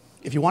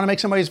if you want to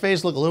make somebody's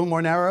face look a little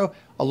more narrow,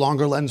 a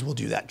longer lens will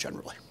do that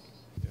generally.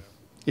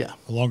 Yeah.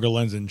 A longer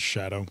lens and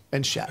shadow.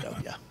 And shadow,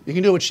 yeah. You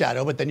can do it with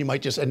shadow, but then you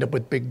might just end up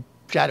with big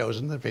shadows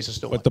and the face is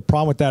still But the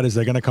problem with that is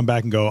they're going to come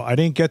back and go, I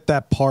didn't get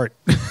that part,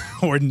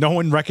 or no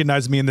one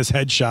recognized me in this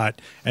headshot.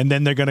 And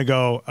then they're going to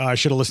go, I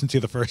should have listened to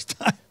you the first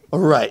time.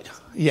 Right.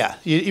 Yeah.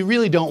 You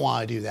really don't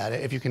want to do that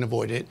if you can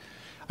avoid it.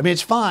 I mean,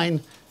 it's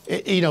fine,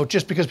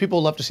 just because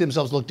people love to see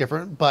themselves look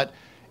different. But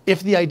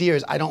if the idea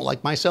is I don't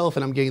like myself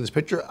and I'm getting this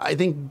picture, I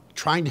think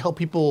trying to help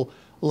people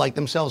like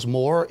themselves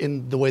more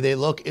in the way they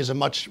look is a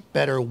much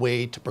better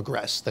way to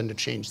progress than to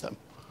change them.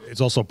 It's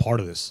also part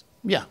of this.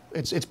 Yeah,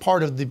 it's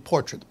part of the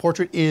portrait. The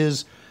portrait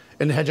is,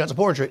 and the headshot's a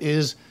portrait,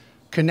 is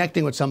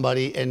connecting with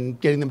somebody and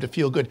getting them to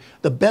feel good.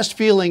 The best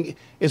feeling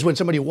is when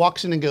somebody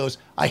walks in and goes,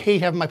 I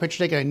hate having my picture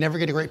taken, I never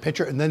get a great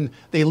picture, and then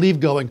they leave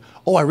going,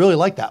 oh, I really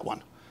like that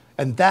one.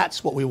 And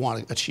that's what we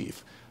want to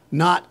achieve.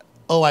 Not,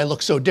 oh, I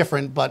look so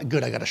different, but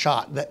good, I got a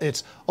shot.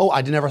 It's, oh,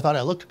 I never thought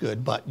I looked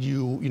good, but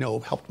you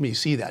helped me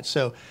see that.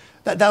 So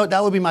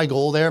that would be my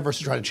goal there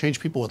versus trying to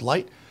change people with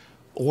light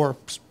or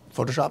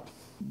Photoshop.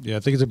 Yeah, I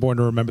think it's important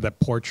to remember that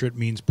portrait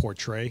means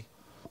portray,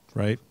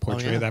 right?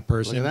 Portray that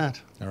person. Look at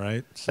that. All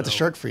right. That's a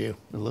shirt for you.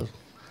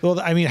 Well,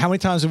 I mean, how many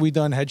times have we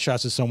done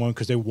headshots of someone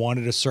because they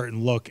wanted a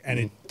certain look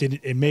and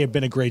it may have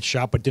been a great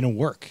shot, but didn't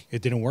work.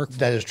 It didn't work.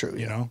 That is true.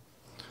 You know?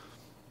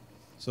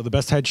 So the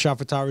best headshot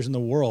photographers in the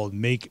world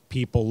make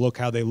people look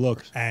how they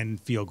look and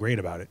feel great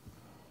about it.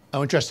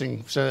 Oh,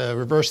 interesting. So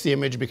reverse the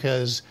image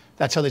because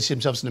that's how they see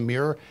themselves in the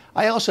mirror.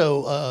 I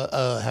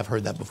also have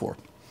heard that before.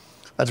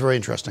 That's very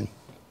interesting.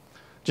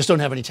 Just don't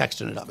have any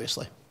text in it,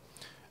 obviously.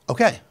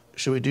 Okay,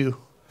 should we do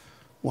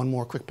one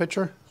more quick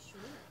picture? Sure.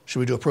 Should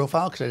we do a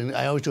profile? Because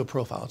I always do a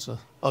profile.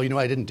 Oh, you know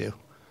what I didn't do?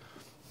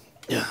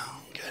 Yeah,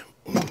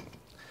 okay.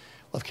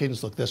 of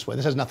Cadence look this way.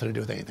 This has nothing to do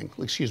with anything.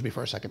 Excuse me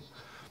for a second.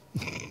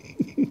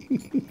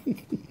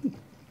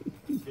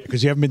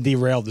 Because you haven't been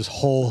derailed this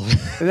whole,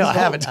 No, I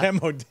haven't.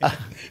 demo.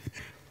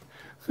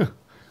 All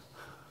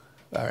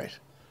right.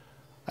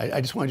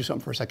 I just want to do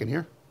something for a second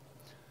here.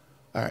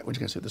 All right, we're just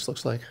going to see what this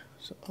looks like.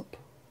 So up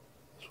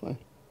this way.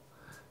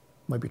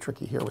 Might be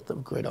tricky here with the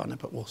grid on it,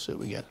 but we'll see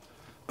what we get.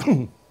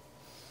 Oh,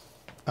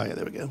 yeah,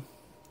 there we go.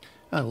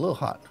 Oh, a little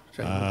hot.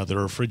 The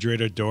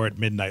refrigerator door at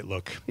midnight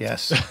look.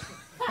 Yes.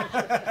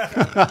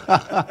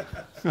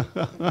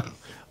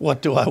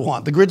 What do I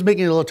want? The grid's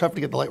making it a little tough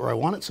to get the light where I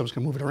want it, so I'm just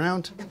going to move it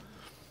around.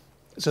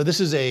 So this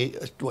is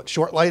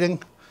short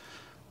lighting.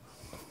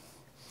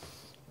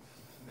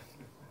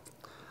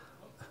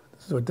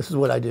 This is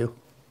what I do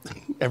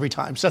every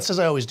time. Seth says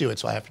I always do it,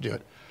 so I have to do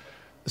it.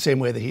 The same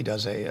way that he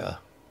does a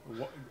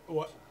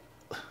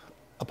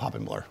pop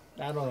and blur.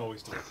 I don't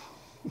always do it.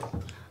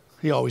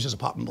 He always does a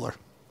pop and blur.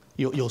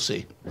 You'll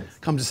see.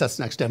 Come to Seth's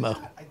next demo.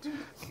 I do.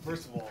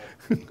 First of all,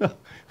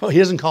 Well, he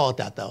doesn't call it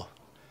that, though.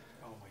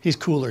 He's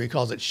cooler. He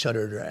calls it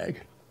shutter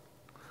drag.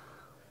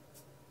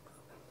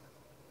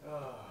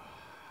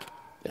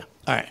 Yeah.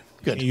 All right.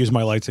 Good. You use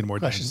my lights anymore.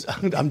 Questions?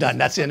 I'm done.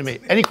 That's the end of me.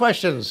 Any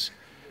questions?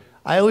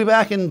 I will be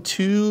back in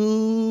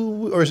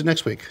 2, or is it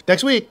next week?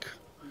 Next week.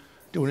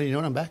 You know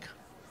when I'm back?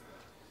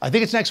 I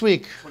think it's next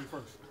week.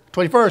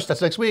 21st.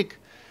 That's next week.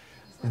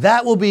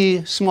 That will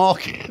be small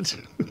kids.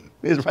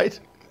 Is right?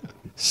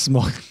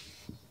 Small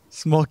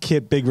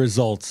kit, big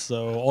results.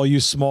 So all you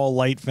small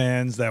light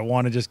fans that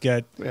want to just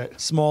get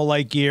small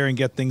light gear and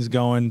get things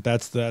going,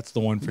 that's the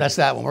one for That's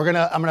you. that one.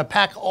 I'm gonna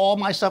pack all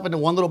my stuff into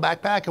one little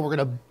backpack, and we're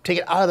gonna take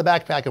it out of the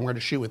backpack and we're gonna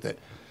shoot with it.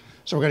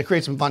 So we're gonna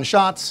create some fun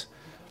shots.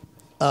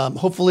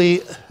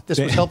 Hopefully this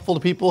was helpful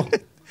to people.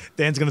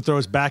 Dan's gonna throw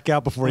his back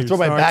out before he Throw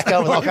my starts. back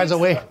out with all kinds of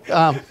weight.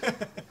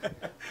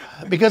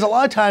 Because a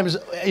lot of times,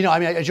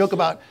 I joke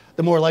about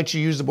the more lights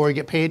you use, the more you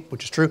get paid,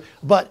 which is true.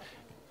 But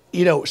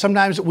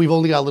sometimes we've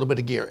only got a little bit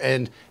of gear,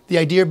 and the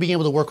idea of being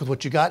able to work with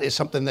what you got is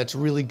something that's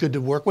really good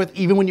to work with.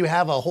 Even when you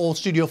have a whole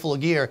studio full of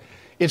gear,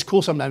 it's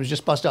cool sometimes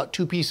just bust out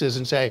 2 pieces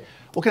and say,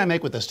 what can I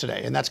make with this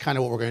today? And that's kind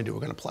of what we're going to do.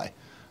 We're going to play.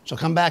 So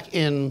come back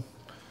in,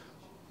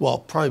 well,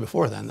 probably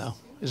before then, though.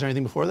 Is there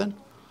anything before then?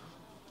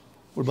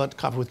 What about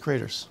Coffee with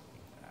Creators?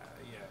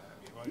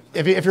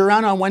 If you're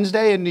around on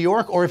Wednesday in New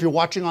York, or if you're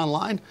watching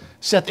online,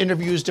 Seth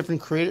interviews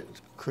different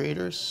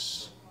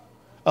creators.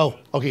 Oh,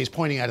 okay, he's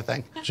pointing at a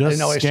thing. Just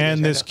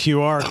scan this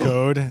QR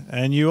code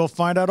and you will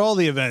find out all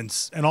the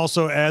events. And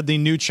also add the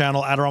new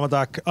channel,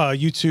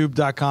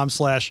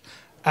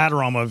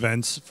 youtube.com/Adorama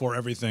events for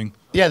everything.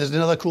 Yeah, there's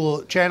another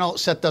cool channel.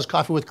 Seth does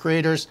Coffee with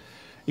Creators.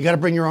 You got to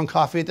bring your own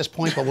coffee at this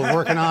point, but we're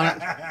working on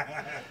it.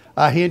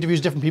 He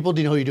interviews different people.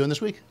 Do you know who you're doing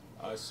this week?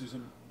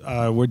 Susan.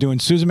 We're doing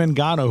Susan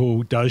Mangano,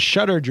 who does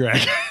shutter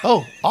drag.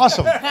 Oh,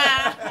 awesome.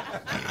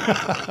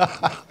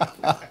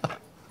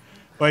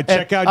 But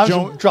check out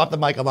Joe. Drop the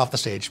mic. I'm off the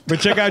stage.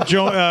 But check out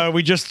Joe.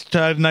 We just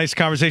had a nice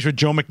conversation with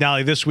Joe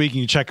McNally this week,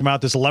 and you check him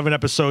out. There's 11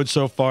 episodes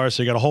so far,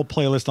 so you got a whole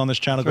playlist on this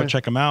channel. Go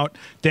check him out.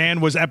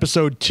 Dan was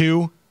episode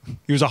 2.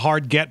 He was a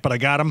hard get, but I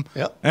got him.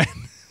 Yep.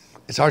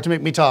 It's hard to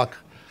make me talk.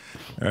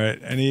 All right.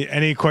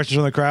 Any questions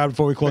from the crowd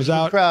before we close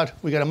out? Crowd.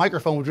 We got a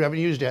microphone which we haven't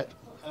used yet.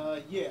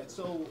 Yeah,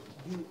 so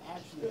you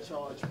actually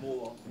charge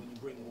more when you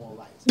bring more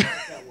lights. How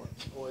does that work?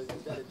 Or is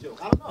that a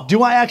joke? I don't know.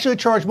 Do I actually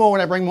charge more when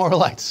I bring more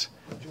lights?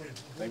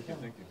 Thank you.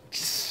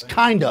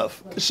 Kind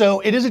of. So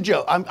it is a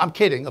joke. I'm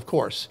kidding, of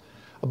course,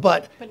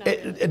 but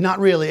not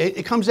really.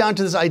 It comes down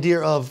to this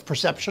idea of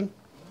perception,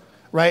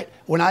 right?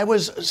 When I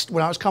was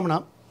coming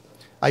up,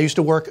 I used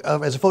to work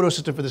as a photo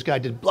assistant for this guy.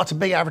 Did lots of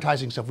big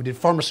advertising stuff. We did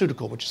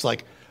pharmaceutical, which is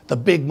like the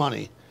big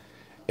money,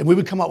 and we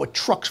would come out with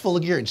trucks full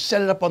of gear and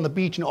set it up on the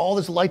beach and all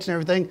this lights and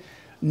everything.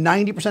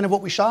 90% of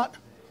what we shot,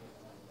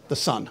 the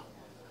sun,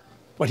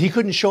 but he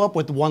couldn't show up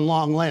with one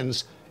long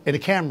lens and a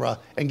camera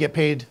and get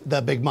paid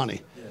the big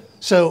money.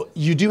 So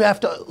you do have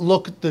to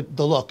look the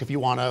look if you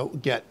want to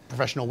get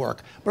professional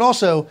work. But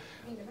also,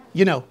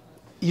 you don't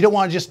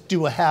want to just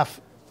do a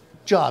half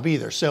job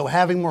either. So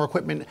having more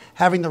equipment,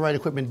 having the right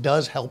equipment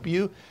does help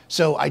you.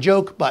 So I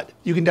joke, but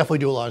you can definitely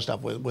do a lot of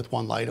stuff with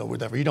one light or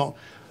whatever. You don't,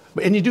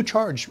 and you do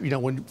charge,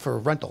 for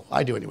rental.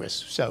 I do anyways.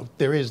 So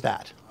there is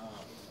that.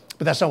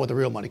 But that's not where the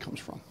real money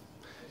comes from.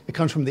 It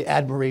comes from the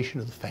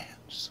admiration of the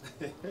fans.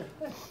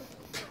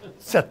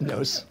 Seth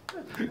knows.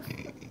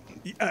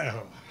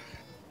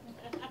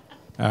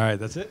 All right,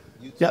 that's it?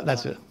 Yeah,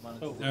 that's it.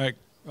 All right.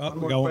 Oh, we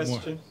One got more one more.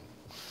 question.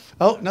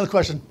 Oh, another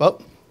question. Oh.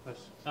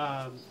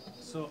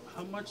 So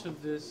how much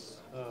of this,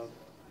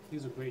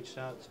 these are great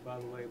shots, by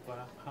the way,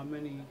 but how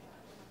many,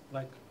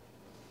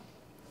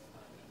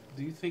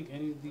 do you think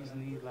any of these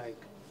need,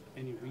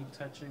 any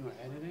retouching or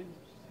editing?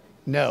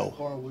 No.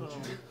 Or would you?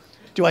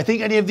 Do I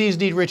think any of these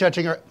need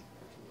retouching or?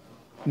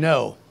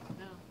 No.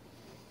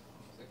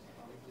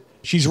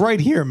 She's right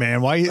here,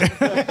 man. Why?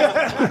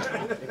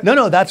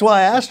 No, that's why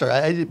I asked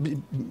her.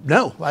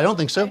 No, I don't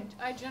think so.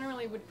 I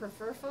generally would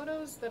prefer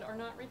photos that are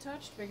not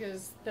retouched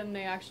because then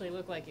they actually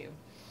look like you.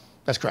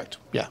 That's correct.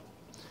 Yeah.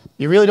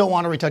 You really don't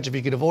want to retouch if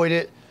you could avoid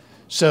it.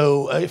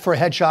 So for a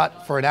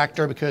headshot, for an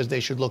actor, because they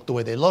should look the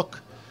way they look,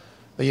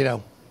 you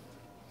know.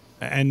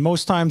 And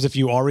most times, if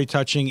you are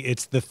retouching,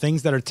 it's the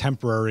things that are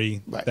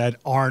temporary Right. that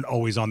aren't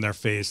always on their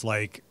face,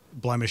 like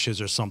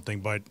blemishes or something.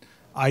 But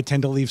I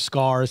tend to leave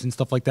scars and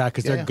stuff like that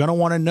because Yeah, they're going to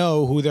want to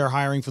know who they're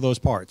hiring for those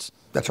parts.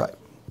 That's right.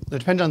 It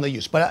depends on the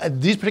use. But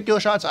these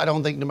particular shots, I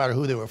don't think, no matter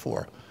who they were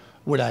for,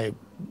 would I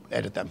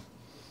edit them,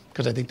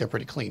 because I think they're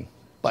pretty clean.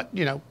 But,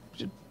 you know,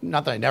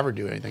 not that I never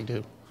do anything,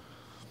 too.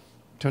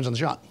 Depends on the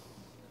shot.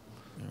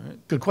 All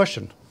right. Good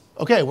question.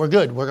 Okay, we're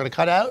good. We're going to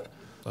cut out.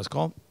 Let's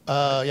call.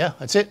 Yeah,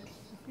 that's it.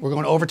 We're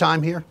going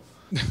overtime here.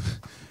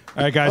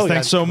 All right, guys. Oh,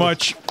 Thanks yeah. so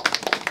much.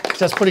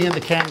 Just putting in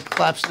the can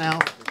claps now.